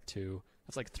 divided by 2.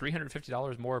 That's like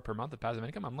 $350 more per month of passive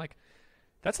income. I'm like,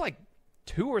 that's like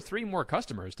 2 or 3 more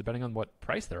customers, depending on what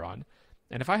price they're on.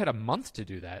 And if I had a month to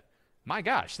do that, my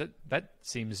gosh, that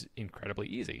seems incredibly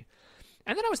easy.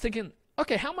 And then I was thinking,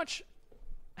 okay, how much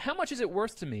is it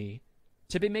worth to me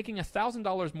to be making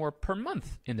 $1,000 more per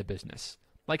month in the business?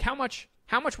 Like how much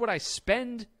would I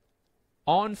spend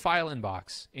on File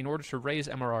Inbox in order to raise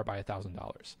MRR by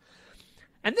 $1,000?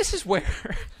 And this is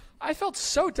where I felt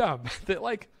so dumb that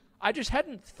like I just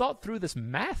hadn't thought through this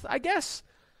math, I guess.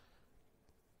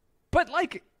 But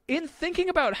like in thinking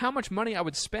about how much money I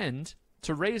would spend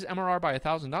to raise MRR by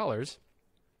 $1,000,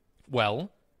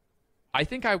 well, I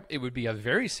think it would be a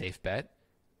very safe bet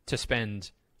to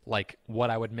spend like what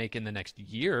I would make in the next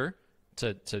year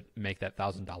to make that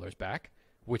 $1,000 back,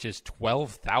 which is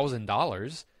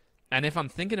 $12,000. And if I'm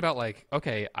thinking about like,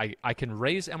 okay, I can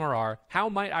raise MRR, how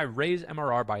might I raise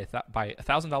MRR by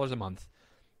 $1,000 a month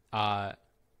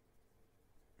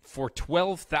for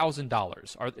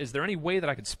 $12,000? Is there any way that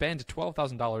I could spend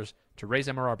 $12,000 to raise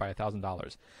MRR by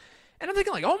 $1,000? And I'm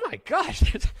thinking like, oh my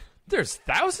gosh, there's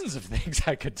thousands of things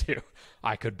I could do.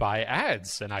 I could buy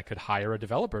ads, and I could hire a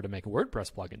developer to make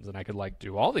WordPress plugins, and I could like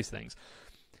do all these things.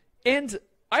 And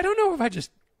I don't know if I just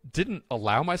didn't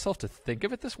allow myself to think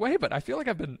of it this way, but I feel like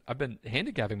I've been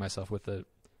handicapping myself with the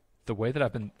way that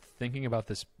I've been thinking about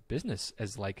this business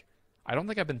as like I don't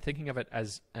think I've been thinking of it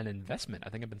as an investment. I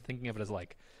think I've been thinking of it as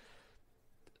like,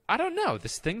 I don't know,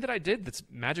 this thing that I did that's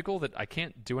magical that I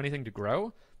can't do anything to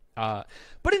grow.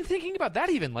 But in thinking about that,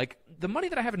 even like the money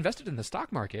that I have invested in the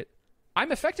stock market,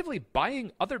 I'm effectively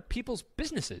buying other people's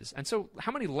businesses. And so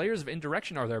how many layers of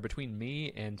indirection are there between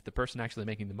me and the person actually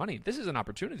making the money? This is an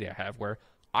opportunity I have where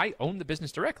I own the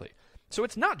business directly. So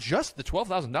it's not just the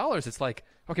 $12,000. It's like,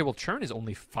 okay, well, churn is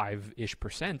only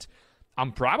 5-ish%.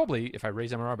 I'm probably, if I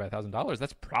raise MRR by $1,000,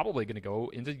 that's probably going to go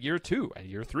into year 2 and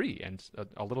year 3 and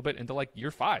a little bit into like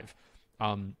year 5.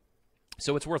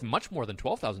 So it's worth much more than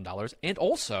 $12,000. And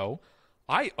also,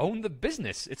 I own the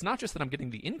business. It's not just that I'm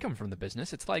getting the income from the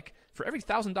business. It's like for every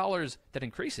 $1,000 that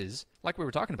increases, like we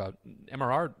were talking about,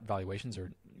 MRR valuations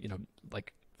are,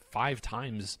 like 5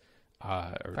 times,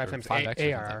 or 5x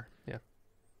ARR.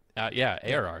 Yeah.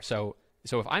 ARR. So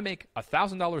if I make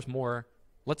 $1,000 more,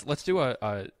 let's do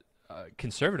a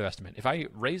conservative estimate. If I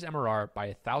raise MRR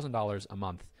by $1,000 a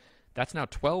month, that's now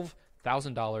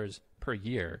 $12,000 per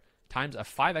year times a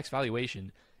 5x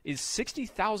valuation is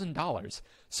 $60,000.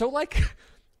 So like,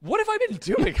 what have I been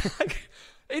doing? Like,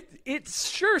 it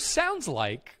sure sounds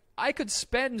like I could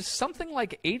spend something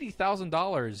like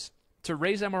 $80,000 to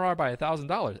raise MRR by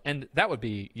 $1,000, and that would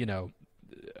be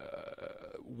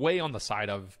way on the side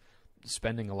of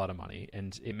spending a lot of money.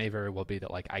 And it may very well be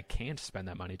that like I can't spend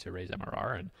that money to raise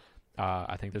MRR, and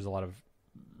I think there's a lot of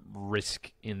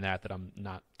risk in that I'm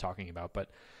not talking about. But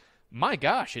my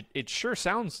gosh, it sure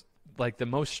sounds like the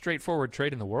most straightforward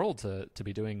trade in the world to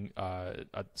be doing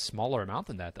a smaller amount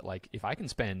than that. That like if I can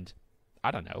spend,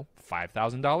 I don't know,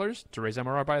 $5,000 to raise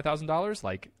MRR by $1,000,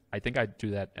 like I think I'd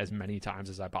do that as many times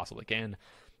as I possibly can,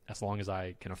 as long as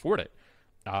I can afford it.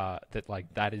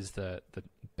 That is the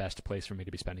best place for me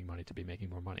to be spending money, to be making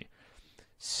more money.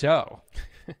 So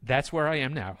that's where I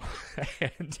am now.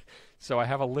 And so I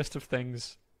have a list of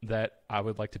things that I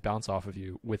would like to bounce off of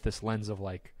you with this lens of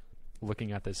like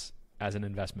looking at this as an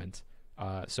investment.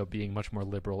 So being much more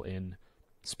liberal in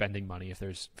spending money. If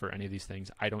there's for any of these things,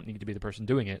 I don't need to be the person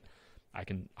doing it. I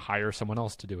can hire someone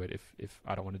else to do it if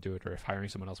I don't want to do it, or if hiring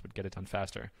someone else would get it done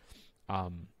faster. I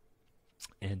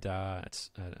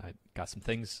got some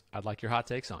things I'd like your hot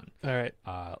takes on. All right.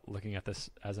 Looking at this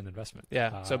as an investment.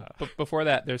 Yeah. So before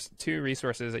that, there's 2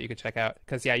 resources that you could check out.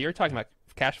 Because, you're talking about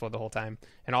cash flow the whole time.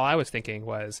 And all I was thinking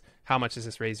was, how much does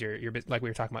this raise your like we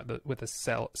were talking about with the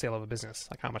sale of a business?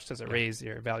 Like, how much does it raise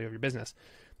your value of your business?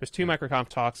 There's 2 microconf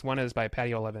talks. One is by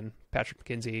Patrick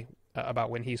McKinsey, about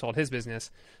when he sold his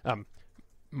business.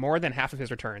 More than half of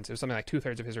his returns, it was something like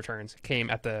 2/3 of his returns, came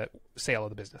at the sale of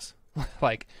the business.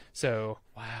 Wow.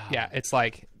 Yeah, it's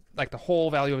like the whole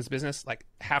value of his business, like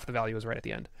half the value was right at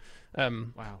the end.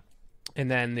 Wow. And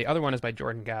then the other one is by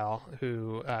Jordan Gal,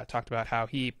 who talked about how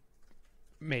he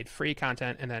made free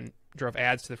content and then drove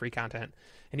ads to the free content,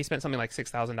 and he spent something like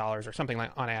 $6,000 or something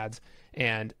like on ads,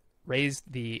 and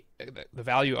raised the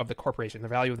value of the corporation, the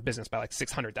value of the business, by like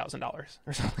 $600,000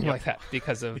 or something like that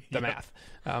because of the math.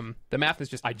 The math is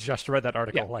just... I just read that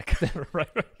article. Right.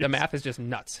 The math is just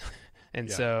nuts.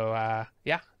 And so,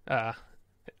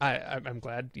 I'm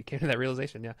glad you came to that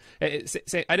realization. Yeah.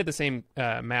 I did the same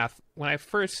math when I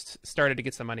first started to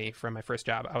get some money from my first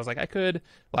job. I was like, I could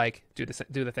like do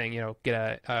the thing,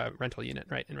 get a rental unit,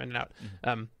 right, and rent it out.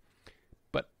 Mm-hmm.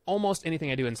 But almost anything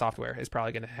I do in software is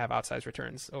probably going to have outsized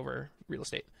returns over real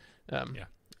estate.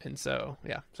 And so,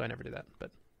 so I never did that.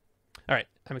 But all right,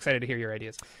 I'm excited to hear your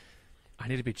ideas. I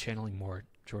need to be channeling more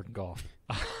Jordan Gal.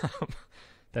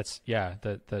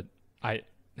 I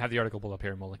have the article pulled up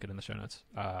here and we'll link it in the show notes,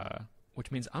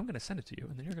 which means I'm going to send it to you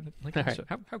and then you're going to link it.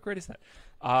 Right. How great is that?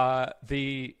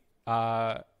 The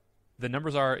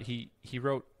numbers are he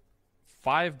wrote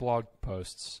 5 blog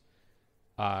posts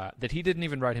that he didn't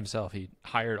even write himself. He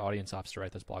hired audience ops to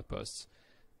write those blog posts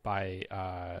by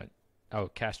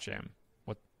CastJam.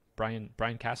 What Brian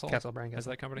Castle? Brian Castle. Is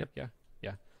that company? Yep.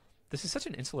 Yeah. This is such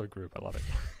an insular group. I love it.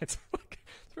 It's a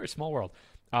very small world.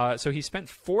 So he spent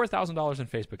 $4,000 in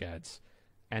Facebook ads,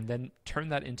 and then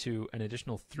turned that into an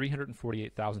additional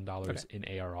 $348,000 in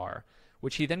ARR,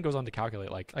 which he then goes on to calculate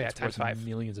it's times worth 5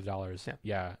 millions of dollars.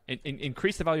 Yeah.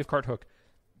 Increase the value of CartHook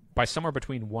by somewhere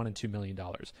between $1 and $2 million.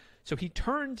 So he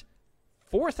turned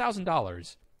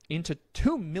 $4,000 into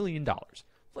 $2 million.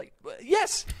 Like,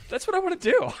 yes, that's what I want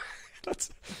to do.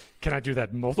 Can I do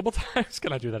that multiple times?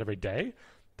 Can I do that every day?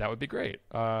 That would be great.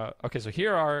 Okay,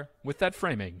 so with that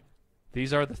framing,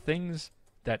 these are the things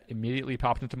that immediately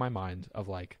popped into my mind of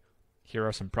like, here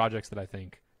are some projects that I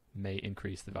think may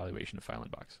increase the valuation of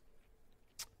FileInbox.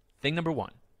 Thing number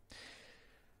 1.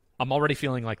 I'm already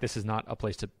feeling like this is not a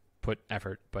place to put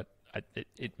effort, but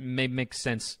it may make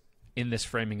sense in this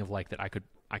framing of like that I could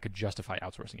I could justify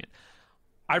outsourcing it.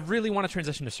 I really want to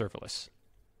transition to serverless,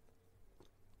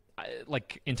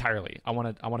 entirely. I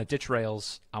want to ditch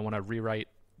Rails. I want to rewrite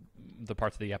the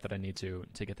parts of the app that I need to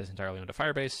get this entirely onto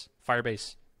Firebase.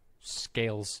 Firebase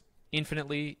scales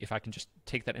infinitely if I can just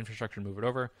take that infrastructure and move it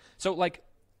over. So like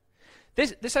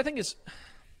this I think is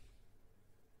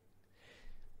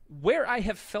where I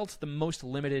have felt the most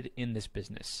limited in this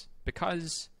business,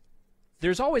 because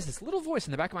there's always this little voice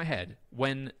in the back of my head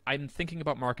when I'm thinking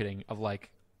about marketing of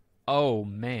like, oh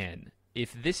man,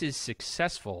 if this is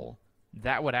successful,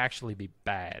 that would actually be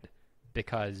bad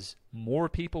because more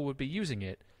people would be using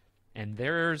it, and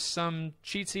there's some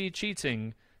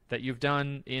cheating that you've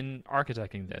done in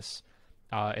architecting this.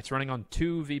 It's running on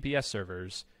 2 VPS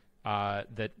servers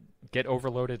that get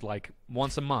overloaded like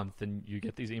once a month, and you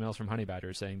get these emails from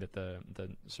Honeybadger saying that the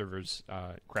servers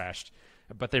crashed,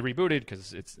 but they rebooted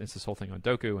because it's this whole thing on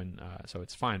Doku, and so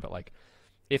it's fine. But like,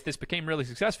 if this became really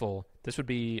successful, this would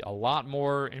be a lot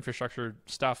more infrastructure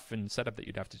stuff and setup that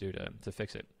you'd have to do to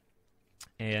fix it.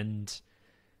 And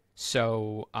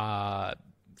so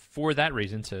for that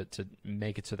reason, to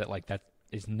make it so that like that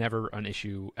is never an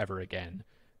issue ever again,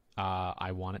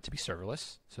 I want it to be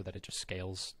serverless so that it just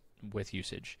scales with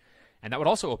usage. And that would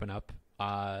also open up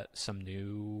some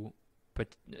new,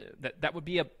 but that would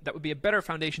be a better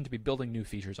foundation to be building new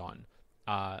features on,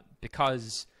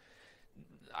 because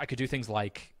I could do things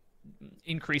like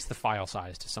increase the file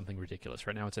size to something ridiculous.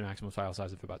 Right now it's a maximum file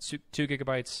size of about 2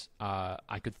 gigabytes.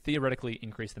 I could theoretically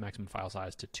increase the maximum file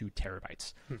size to 2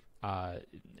 terabytes.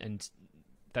 And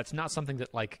that's not something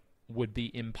that like would be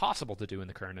impossible to do in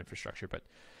the current infrastructure, but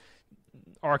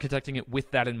architecting it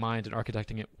with that in mind and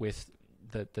architecting it with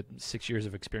the 6 years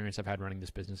of experience I've had running this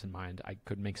business in mind, I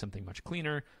could make something much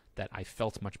cleaner that I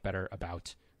felt much better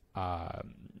about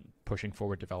pushing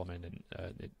forward development, and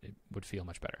it would feel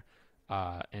much better.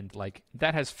 And like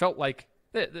that has felt like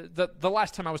the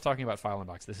last time I was talking about File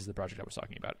Inbox, this is the project I was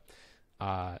talking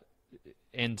about.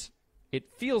 And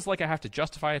it feels like I have to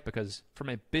justify it because from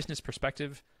a business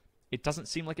perspective, it doesn't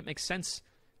seem like it makes sense.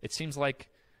 It seems like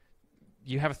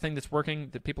you have a thing that's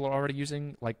working that people are already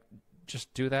using, like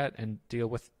just do that and deal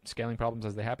with scaling problems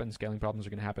as they happen. Scaling problems are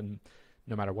going to happen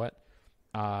no matter what.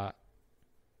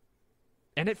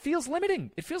 And it feels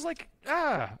limiting. It feels like,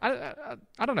 I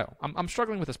don't know. I'm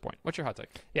struggling with this point. What's your hot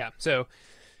take? Yeah, so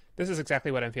this is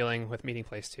exactly what I'm feeling with Meeting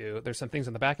Place 2. There's some things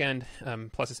on the back end,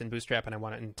 plus it's in Bootstrap, and I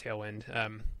want it in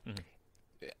Tailwind.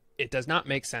 It does not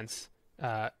make sense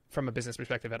from a business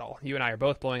perspective at all. You and I are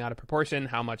both blowing out of proportion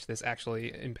how much this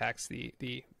actually impacts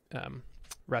the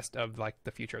rest of like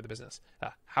the future of the business.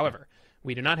 However,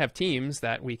 we do not have teams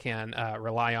that we can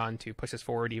rely on to push us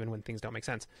forward even when things don't make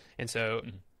sense. And so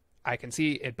I can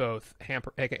see it both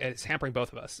it's hampering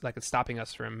both of us, like it's stopping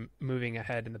us from moving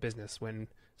ahead in the business.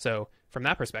 So from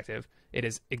that perspective, it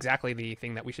is exactly the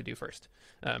thing that we should do first.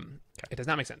 It does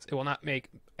not make sense. It will not make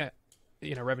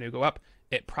revenue go up.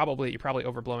 You're probably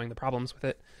overblowing the problems with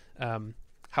it.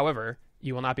 However,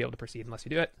 you will not be able to proceed unless you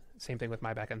do it. Same thing with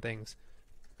my backend things.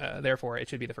 Therefore, it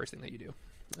should be the first thing that you do.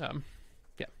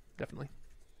 Yeah, definitely.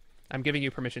 I'm giving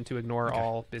you permission to ignore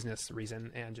all business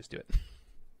reason and just do it.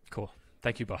 Cool.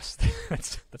 Thank you, boss.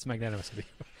 That's magnanimous of you.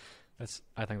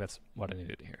 I think that's what I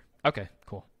needed to hear. Okay,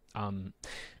 cool.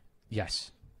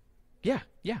 Yes. Yeah,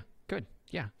 good.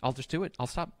 Yeah, I'll just do it. I'll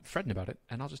stop fretting about it,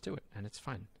 and I'll just do it, and it's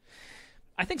fine.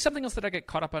 I think something else that I get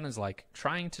caught up on is like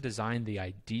trying to design the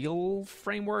ideal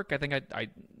framework. I think I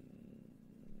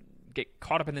get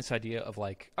caught up in this idea of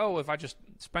like, oh, if I just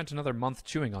spent another month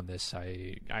chewing on this,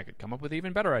 I could come up with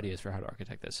even better ideas for how to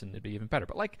architect this, and it'd be even better.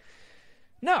 But like,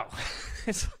 no.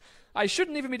 I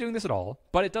shouldn't even be doing this at all,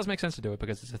 but it does make sense to do it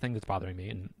because it's a thing that's bothering me,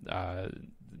 and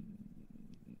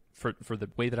for the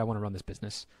way that I want to run this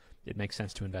business, it makes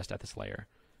sense to invest at this layer.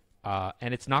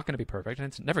 And it's not going to be perfect, and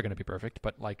it's never going to be perfect,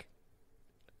 but like,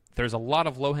 there's a lot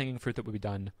of low-hanging fruit that would be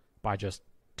done by just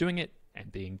doing it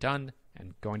and being done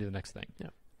and going to the next thing.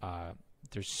 Yeah.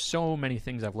 There's so many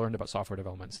things I've learned about software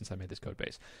development since I made this code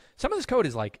base. Some of this code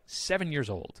is like 7 years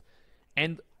old.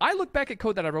 And I look back at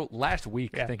code that I wrote last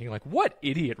week thinking like, what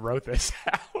idiot wrote this?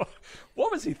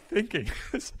 What was he thinking?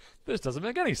 This doesn't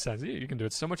make any sense. You can do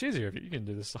it so much easier. You can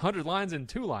do this 100 lines in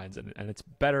 2 lines, and it's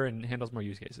better and handles more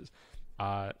use cases.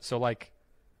 So like,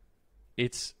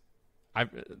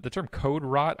 the term code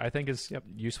rot, I think, is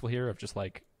useful here, of just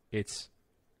like, it's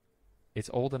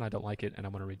old and I don't like it and I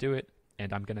want to redo it,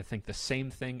 and I'm going to think the same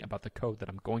thing about the code that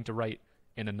I'm going to write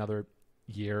in another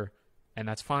year, and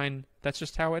that's fine. That's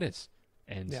just how it is.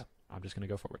 And I'm just going to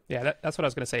go forward. Yeah, that's what I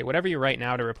was going to say. Whatever you write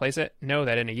now to replace it, know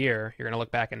that in a year you're going to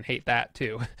look back and hate that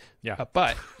too. Yeah.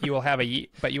 But you will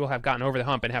have gotten over the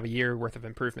hump and have a year worth of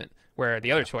improvement. Where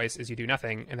the other choice is you do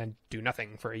nothing and then do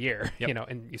nothing for a year, Yep.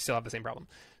 and you still have the same problem.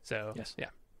 So Yes. yeah,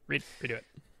 redo it.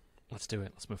 Let's do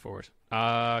it. Let's move forward.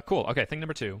 Cool. Okay, thing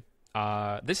number 2.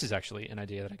 This is actually an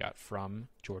idea that I got from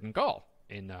Jordan Gall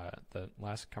in the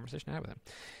last conversation I had with him,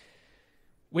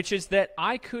 which is that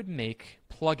I could make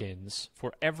plugins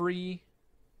for every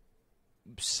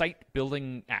site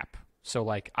building app. So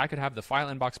like I could have the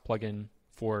File Inbox plugin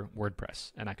for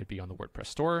WordPress, and I could be on the WordPress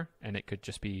store, and it could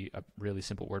just be a really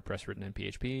simple WordPress written in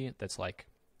PHP that's like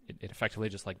it effectively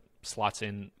just like slots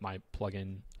in my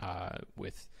plugin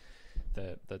with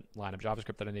the line of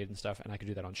JavaScript that I need and stuff, and I could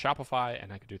do that on Shopify,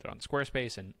 and I could do that on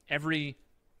Squarespace, and every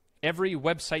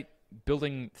website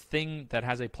building thing that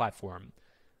has a platform,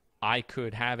 I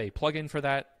could have a plugin for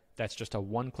that. That's just a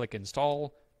one-click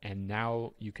install, and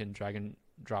now you can drag and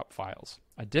drop files.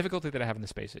 A difficulty that I have in the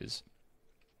space is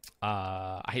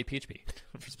I hate PHP,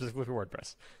 specifically for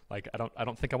WordPress. Like I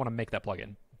don't think I want to make that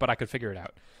plugin, but I could figure it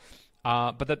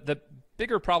out. But the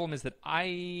bigger problem is that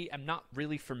I am not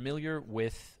really familiar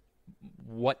with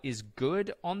what is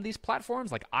good on these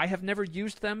platforms. Like I have never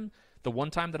used them. The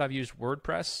one time that I've used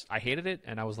WordPress, I hated it,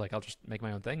 and I was like, I'll just make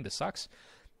my own thing. This sucks.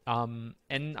 And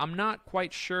I'm not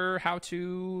quite sure how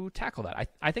to tackle that.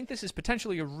 I think this is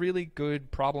potentially a really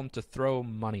good problem to throw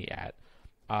money at.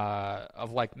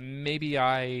 Of like maybe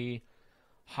I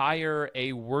hire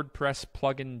a WordPress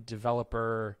plugin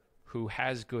developer who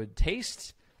has good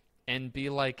taste and be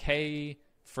like, hey,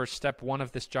 for step 1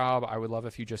 of this job, I would love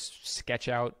if you just sketch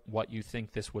out what you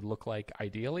think this would look like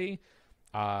ideally.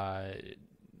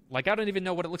 Like I don't even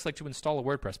know what it looks like to install a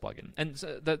WordPress plugin. And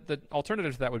so the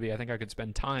alternative to that would be I think I could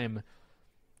spend time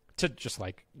to just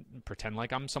like pretend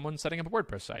like I'm someone setting up a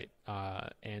WordPress site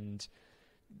and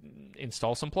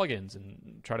install some plugins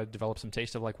and try to develop some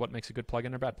taste of like what makes a good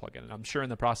plugin or bad plugin. And I'm sure in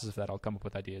the process of that I'll come up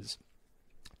with ideas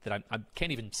that I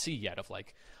can't even see yet of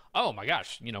like, oh my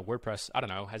gosh, WordPress, I don't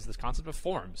know, has this concept of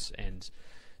forms, and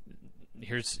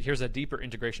here's a deeper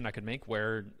integration I could make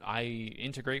where I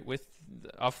integrate with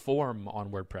a form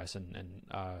on WordPress and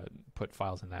put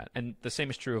files in that. And the same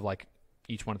is true of like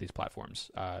each one of these platforms.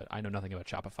 I know nothing about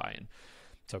Shopify, and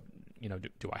so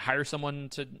do I hire someone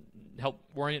to help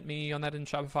orient me on that in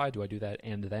Shopify? Do I do that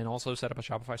and then also set up a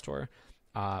Shopify store?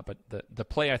 But the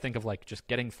play I think of like just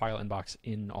getting File Inbox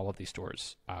in all of these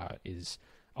stores is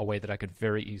a way that I could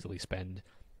very easily spend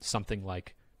something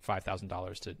like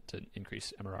 $5,000 to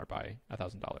increase MRR by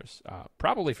 $1,000,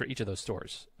 probably for each of those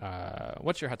stores.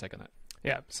 What's your hot take on that?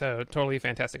 Yeah, so totally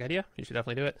fantastic idea. You should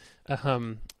definitely do it.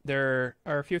 There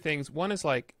are a few things. One is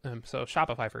like, so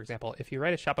Shopify, for example, if you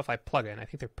write a Shopify plugin, I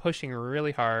think they're pushing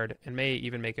really hard and may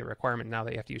even make it a requirement now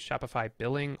that you have to use Shopify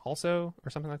billing also or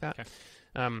something like that. Okay.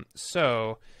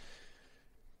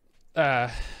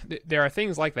 There are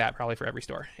things like that probably for every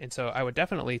store. And so I would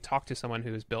definitely talk to someone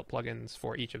who's built plugins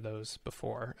for each of those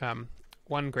before.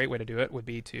 One great way to do it would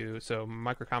be so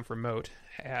Microconf Remote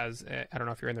has, I don't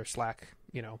know if you're in their Slack,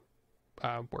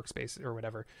 workspace or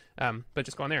whatever, but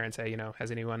just go on there and say,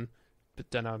 has anyone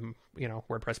done a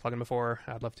WordPress plugin before?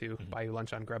 I'd love to buy you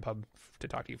lunch on Grubhub to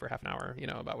talk to you for half an hour,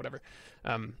 about whatever.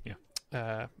 So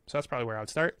that's probably where I would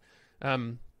start.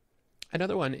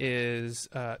 Another one is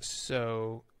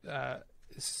the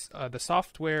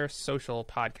Software Social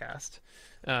podcast.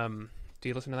 Do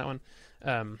you listen to that one?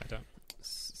 I don't.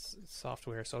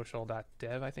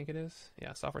 Softwaresocial.dev, I think it is.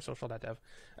 Yeah, softwaresocial.dev.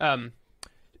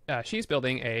 She's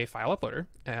building a file uploader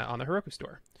on the Heroku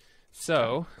store.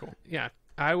 So, cool. Yeah,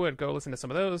 I would go listen to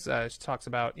some of those. She talks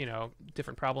about,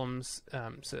 different problems.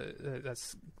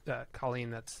 That's Colleen.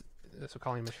 That's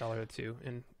Colleen Michelle are the two.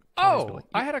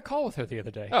 I had a call with her the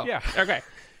other day. Oh, yeah. Okay.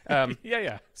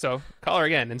 Yeah. So call her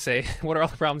again and say, what are all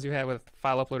the problems you had with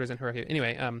file uploaders in Heroku?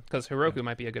 Anyway, because Heroku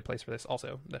might be a good place for this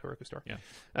also, the Heroku store. Yeah.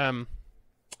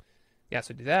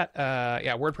 So do that.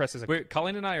 WordPress is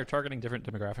Colleen and I are targeting different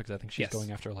demographics. I think she's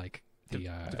going after like the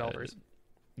developers.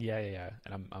 Yeah.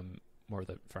 And I'm more of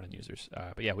the front end users.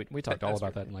 But yeah, we talked all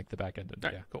about that in like the back end. And,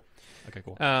 right, yeah, cool. Okay,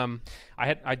 cool.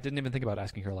 I didn't even think about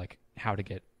asking her like how to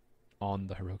get on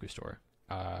the Heroku store.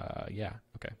 Yeah.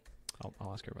 Okay.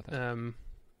 I'll ask her about that.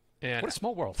 And what a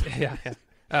small world. Yeah.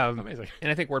 Amazing.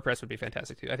 And I think WordPress would be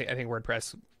fantastic too. I think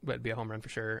WordPress would be a home run for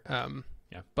sure.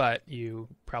 Yeah. But you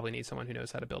probably need someone who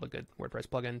knows how to build a good WordPress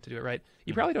plugin to do it right.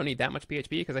 You probably don't need that much PHP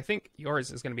because I think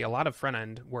yours is going to be a lot of front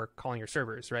end work calling your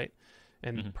servers, right?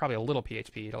 And probably a little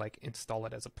PHP to like install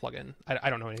it as a plugin. I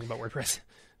don't know anything about WordPress,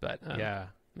 but yeah.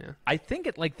 I think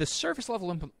the surface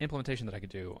level implementation that I could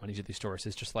do on each of these stores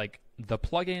is just like the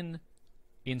plugin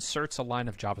inserts a line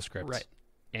of JavaScript Right.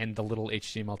 and the little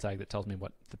HTML tag that tells me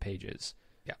what the page is.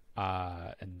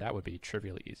 Yeah. And that would be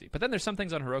trivially easy. But then there's some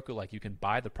things on Heroku, like you can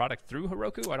buy the product through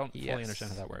Heroku. I don't fully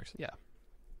understand how that works. Yeah.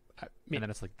 And then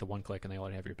it's like the one click and they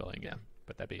already have your billing. Yeah.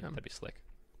 But that'd be slick.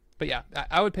 But yeah,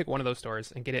 I would pick one of those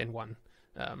stores and get it in one.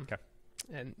 Okay.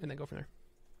 And then go from there.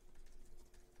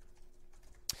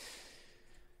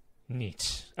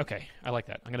 Neat. Okay, I like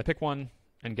that. I'm going to pick one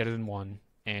and get it in one,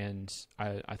 and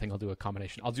I think I'll do a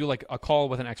combination. I'll do like a call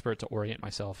with an expert to orient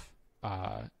myself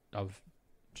of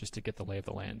just to get the lay of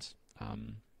the land,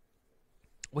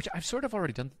 which I've sort of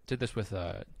already did this with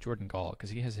Jordan Gall,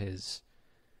 because he has his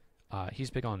he's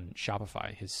big on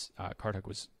Shopify. His CardHook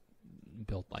was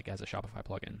built like as a Shopify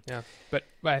plugin. Yeah, but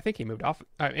I think he moved off.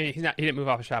 I mean, he didn't move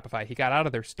off of Shopify. He got out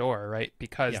of their store, right?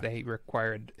 Because they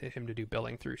required him to do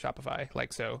billing through Shopify.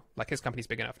 Like his company's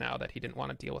big enough now that he didn't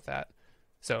want to deal with that.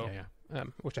 So,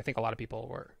 which I think a lot of people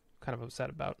were kind of upset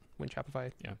about when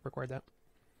Shopify required that.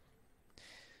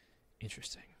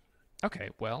 Interesting. Okay,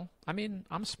 well, I mean,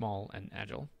 I'm small and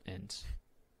agile, and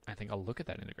I think I'll look at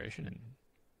that integration and.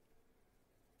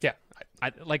 Yeah,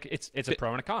 I like it's a pro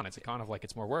and a con. It's a con of like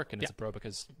it's more work, and it's a pro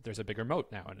because there's a bigger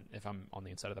moat now. And if I'm on the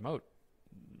inside of the moat,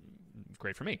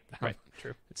 great for me. Right,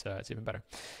 true. It's even better.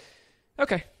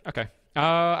 Okay.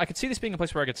 I could see this being a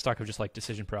place where I get stuck of just like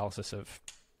decision paralysis of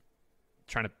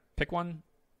trying to pick one.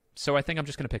 So I think I'm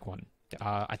just going to pick one.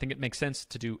 Yeah. I think it makes sense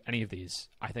to do any of these.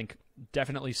 I think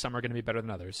definitely some are going to be better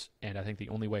than others, and I think the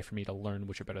only way for me to learn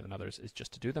which are better than others is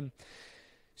just to do them.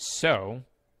 So.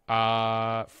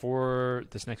 For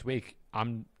this next week,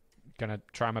 I'm gonna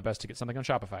try my best to get something on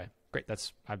Shopify. Great.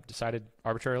 I've decided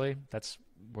arbitrarily.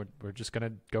 We're just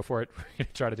gonna go for it. We're gonna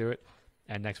try to do it.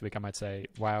 And next week I might say,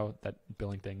 wow, that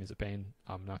billing thing is a pain.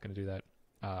 I'm not gonna do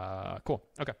that. Cool.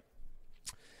 Okay.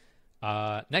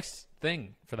 Next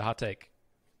thing for the hot take.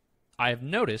 I have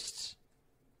noticed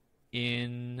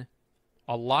in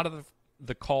a lot of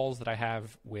the calls that I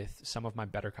have with some of my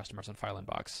better customers on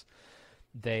FileInbox,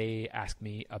 they ask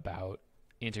me about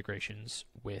integrations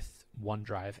with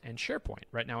OneDrive and SharePoint.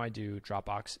 Right now I do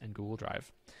Dropbox and Google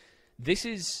Drive. This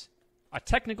is a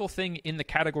technical thing in the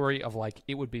category of like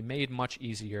it would be made much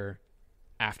easier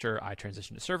after I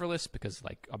transition to serverless, because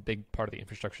like a big part of the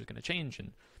infrastructure is going to change,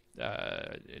 and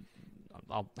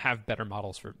I'll have better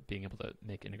models for being able to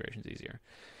make integrations easier.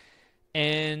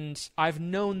 And I've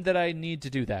known that I need to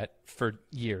do that for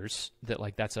years, that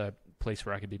like that's a place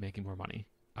where I could be making more money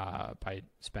by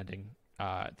spending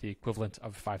the equivalent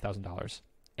of $5,000.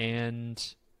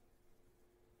 And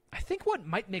I think what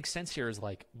might make sense here is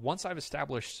like once I've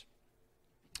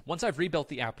rebuilt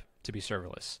the app to be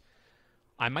serverless,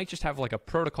 I might just have like a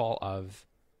protocol of,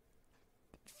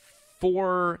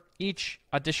 for each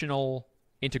additional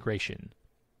integration,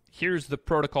 here's the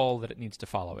protocol that it needs to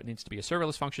follow. It needs to be a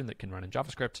serverless function that can run in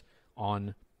JavaScript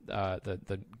on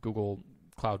the Google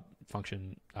Cloud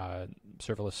Function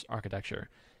serverless architecture.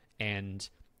 And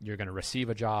you're going to receive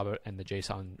a job, and the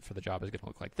JSON for the job is going to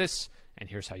look like this. And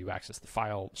here's how you access the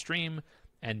file stream.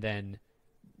 And then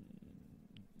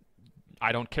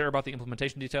I don't care about the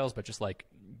implementation details, but just like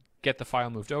get the file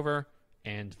moved over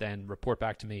and then report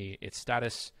back to me its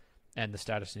status. And the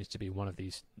status needs to be one of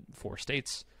these 4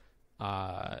 states.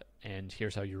 And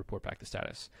here's how you report back the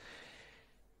status.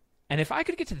 And if I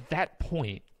could get to that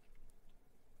point,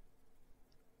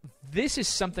 this is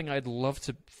something I'd love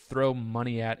to throw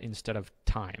money at instead of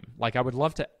time. Like I would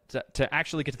love to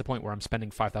actually get to the point where I'm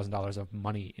spending $5,000 of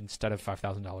money instead of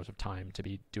 $5,000 of time to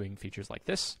be doing features like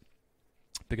this,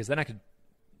 because then I could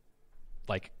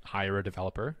like hire a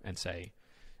developer and say,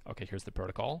 okay, here's the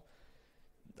protocol.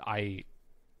 I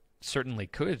certainly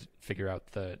could figure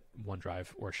out the OneDrive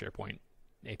or SharePoint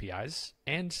APIs,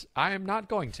 and I am not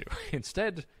going to.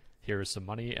 Instead, here is some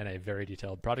money and a very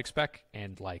detailed product spec,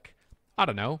 and like, I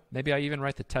don't know, maybe I even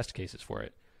write the test cases for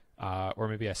it. Or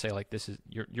maybe I say like, this is,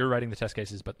 you're writing the test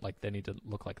cases, but like they need to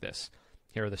look like this.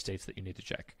 Here are the states that you need to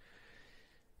check.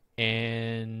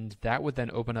 And that would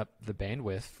then open up the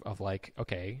bandwidth of like,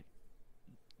 okay,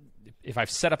 if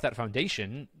I've set up that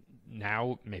foundation,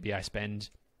 now maybe I spend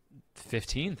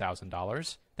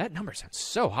 $15,000. That number sounds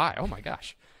so high. Oh my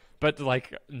gosh. But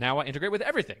like now I integrate with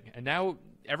everything. And now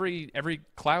every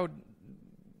cloud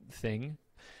thing,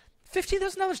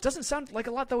 $15,000 doesn't sound like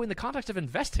a lot though in the context of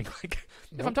investing. Like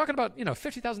if I'm talking about,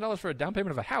 $50,000 for a down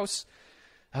payment of a house,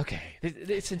 okay,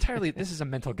 it's entirely, this is a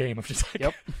mental game of just like,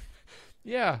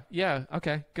 yep. Yeah.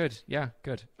 Okay, good. Yeah,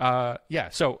 good.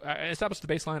 So I establish the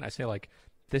baseline. I say like,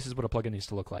 this is what a plugin needs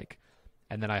to look like.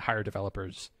 And then I hire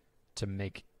developers to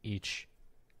make each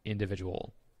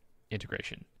individual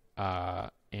integration.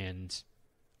 And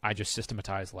I just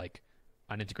systematize like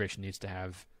an integration needs to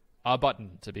have a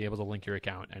button to be able to link your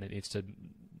account, and it needs to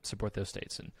support those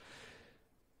states, and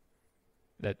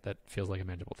that feels like a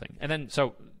manageable thing. And then,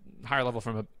 so higher level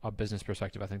from a business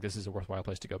perspective, I think this is a worthwhile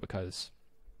place to go because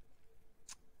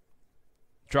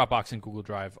Dropbox and Google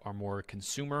Drive are more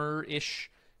consumer-ish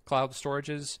cloud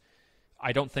storages.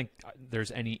 I don't think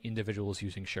there's any individuals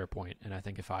using SharePoint, and I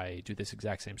think if I do this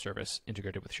exact same service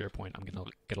integrated with SharePoint, I'm going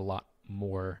to get a lot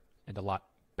more and a lot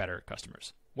better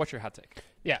customers. What's your hot take?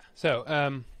 Yeah, so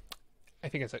I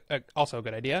think it's also a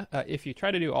good idea. If you try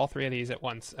to do all three of these at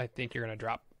once, I think you're going to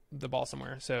drop the ball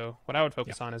somewhere. So what I would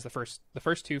focus on is the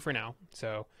first two for now.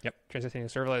 So transitioning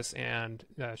to serverless and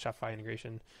Shopify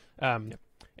integration. And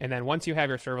then once you have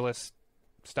your serverless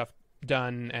stuff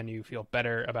done and you feel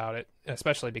better about it,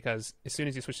 especially because as soon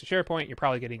as you switch to SharePoint, you're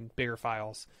probably getting bigger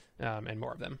files and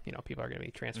more of them. People are going to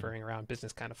be transferring around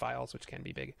business kind of files, which can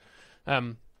be big.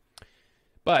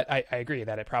 But I agree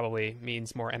that it probably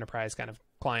means more enterprise kind of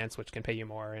clients, which can pay you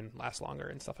more and last longer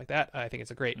and stuff like that. I think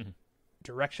it's a great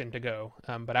direction to go.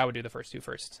 But I would do the first two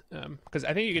first because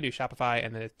I think you could do Shopify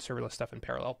and the serverless stuff in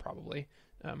parallel probably.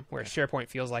 Whereas SharePoint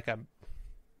feels like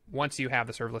once you have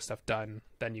the serverless stuff done,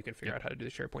 then you can figure out how to do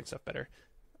the SharePoint stuff better.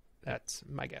 That's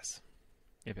my guess.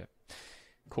 Yep.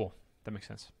 Cool. That makes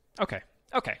sense. Okay.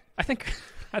 I think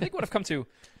what I've come to,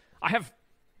 I have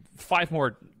 5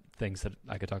 more things that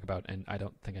I could talk about, and I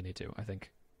don't think I need to. I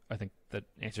think the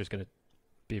answer is going to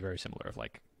be very similar. Of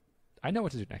like, I know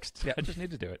what to do next. I just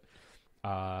need to do it.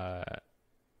 I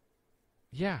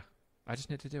just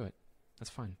need to do it. That's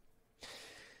fine.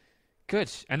 Good.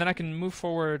 And then I can move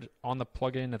forward on the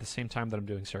plugin at the same time that I'm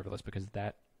doing serverless, because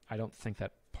I don't think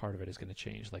that part of it is going to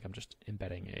change. Like, I'm just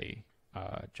embedding a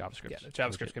JavaScript. Yeah, the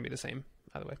JavaScript's going to be the same,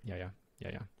 by the way. Yeah.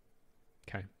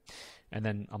 Okay. And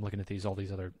then I'm looking at all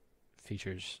these other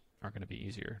features are going to be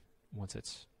easier once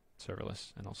it's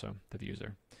serverless, and also the views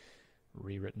are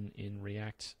rewritten in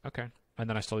React. Okay. And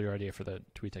then I stole your idea for the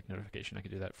TweetDeck notification. I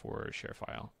could do that for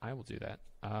ShareFile. I will do that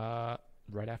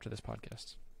right after this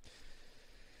podcast.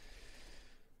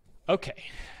 Okay.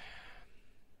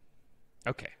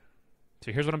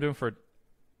 So here's what I'm doing for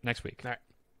next week. All right.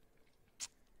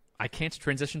 I can't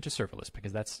transition to serverless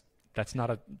because that's not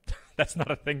a that's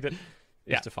not a thing that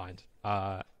is defined.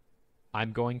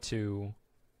 I'm going to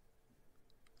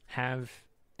have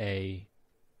I'm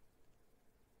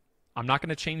not going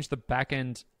to change the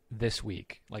backend this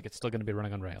week. Like, it's still going to be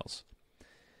running on Rails.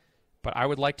 But I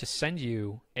would like to send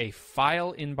you a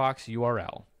file inbox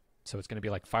URL. So it's going to be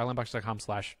like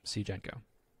fileinbox.com/cjenko.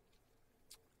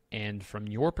 And from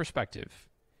your perspective,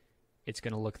 it's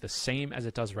going to look the same as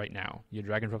it does right now. You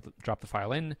drag and drop the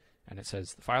file in, and it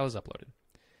says the file is uploaded.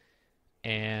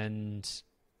 And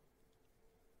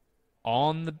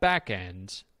on the back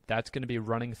end, that's going to be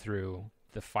running through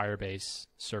the Firebase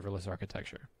serverless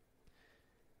architecture.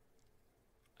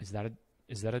 Is that a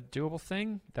doable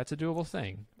thing? That's a doable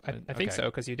thing. I think so,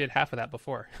 because you did half of that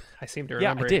before. I seem to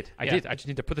remember. Yeah, I did. I just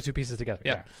need to put the two pieces together.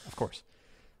 Yeah, of course.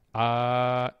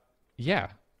 And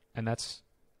that's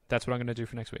what I'm going to do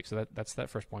for next week. So that's that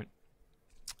first point.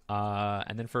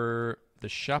 And then for the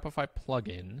Shopify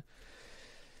plugin,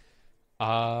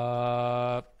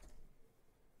 I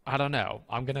don't know.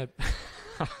 I'm gonna.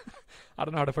 I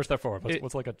don't know how to push that forward.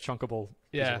 What's like a chunkable?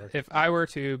 Yeah, if I were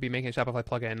to be making a Shopify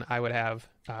plugin, I would have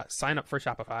sign up for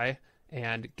Shopify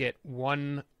and get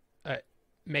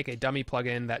make a dummy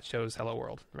plugin that shows Hello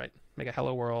World, right? Make a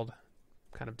Hello World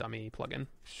kind of dummy plugin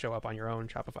show up on your own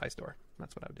Shopify store.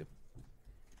 That's what I would do.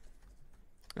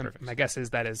 My guess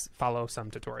is follow some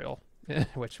tutorial,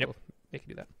 which will make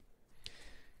you do that.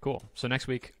 Cool. So next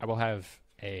week I will have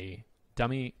a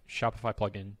dummy Shopify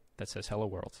plugin that says Hello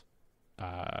World.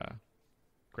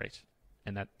 Great.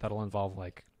 And that'll involve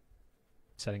like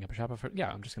setting up a Shopify. Yeah,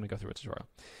 I'm just going to go through a tutorial.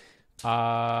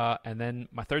 And then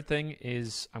my third thing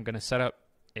is I'm going to set up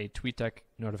a TweetDeck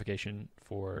notification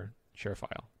for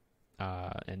ShareFile.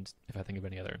 And if I think of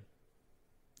any other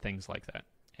things like that.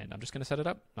 And I'm just going to set it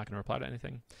up. I'm not going to reply to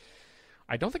anything.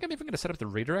 I don't think I'm even going to set up the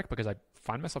redirect because I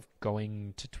find myself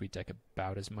going to TweetDeck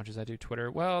about as much as I do Twitter.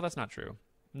 Well, that's not true.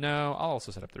 No, I'll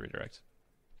also set up the redirect.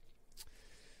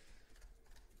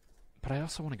 But I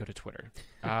also want to go to Twitter.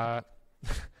 I'm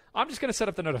just going to set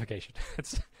up the notification.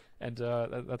 That's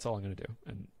all I'm going to do.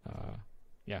 And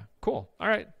cool. All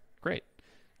right, great.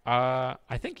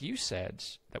 I think you said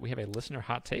that we have a listener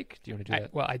hot take. Do you want to do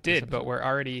that? Well, I did, but we're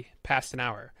already past an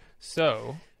hour.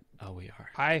 So we are.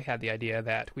 I had the idea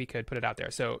that we could put it out there.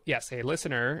 So yes, a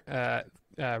listener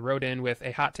wrote in with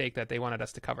a hot take that they wanted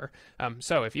us to cover.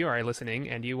 So if you are listening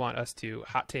and you want us to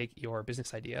hot take your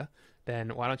business idea, then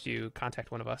why don't you contact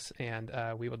one of us and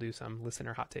we will do some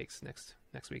listener hot takes next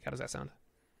week. How does that sound?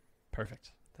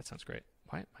 Perfect. That sounds great.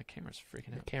 Why my camera's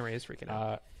freaking The out? camera is freaking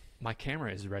out. My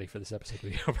camera is ready for this episode to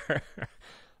be over.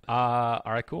 All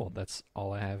right, cool. That's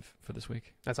all I have for this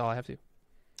week. That's all I have to.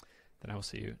 Then I will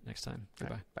see you next time. All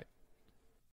Goodbye. right, bye.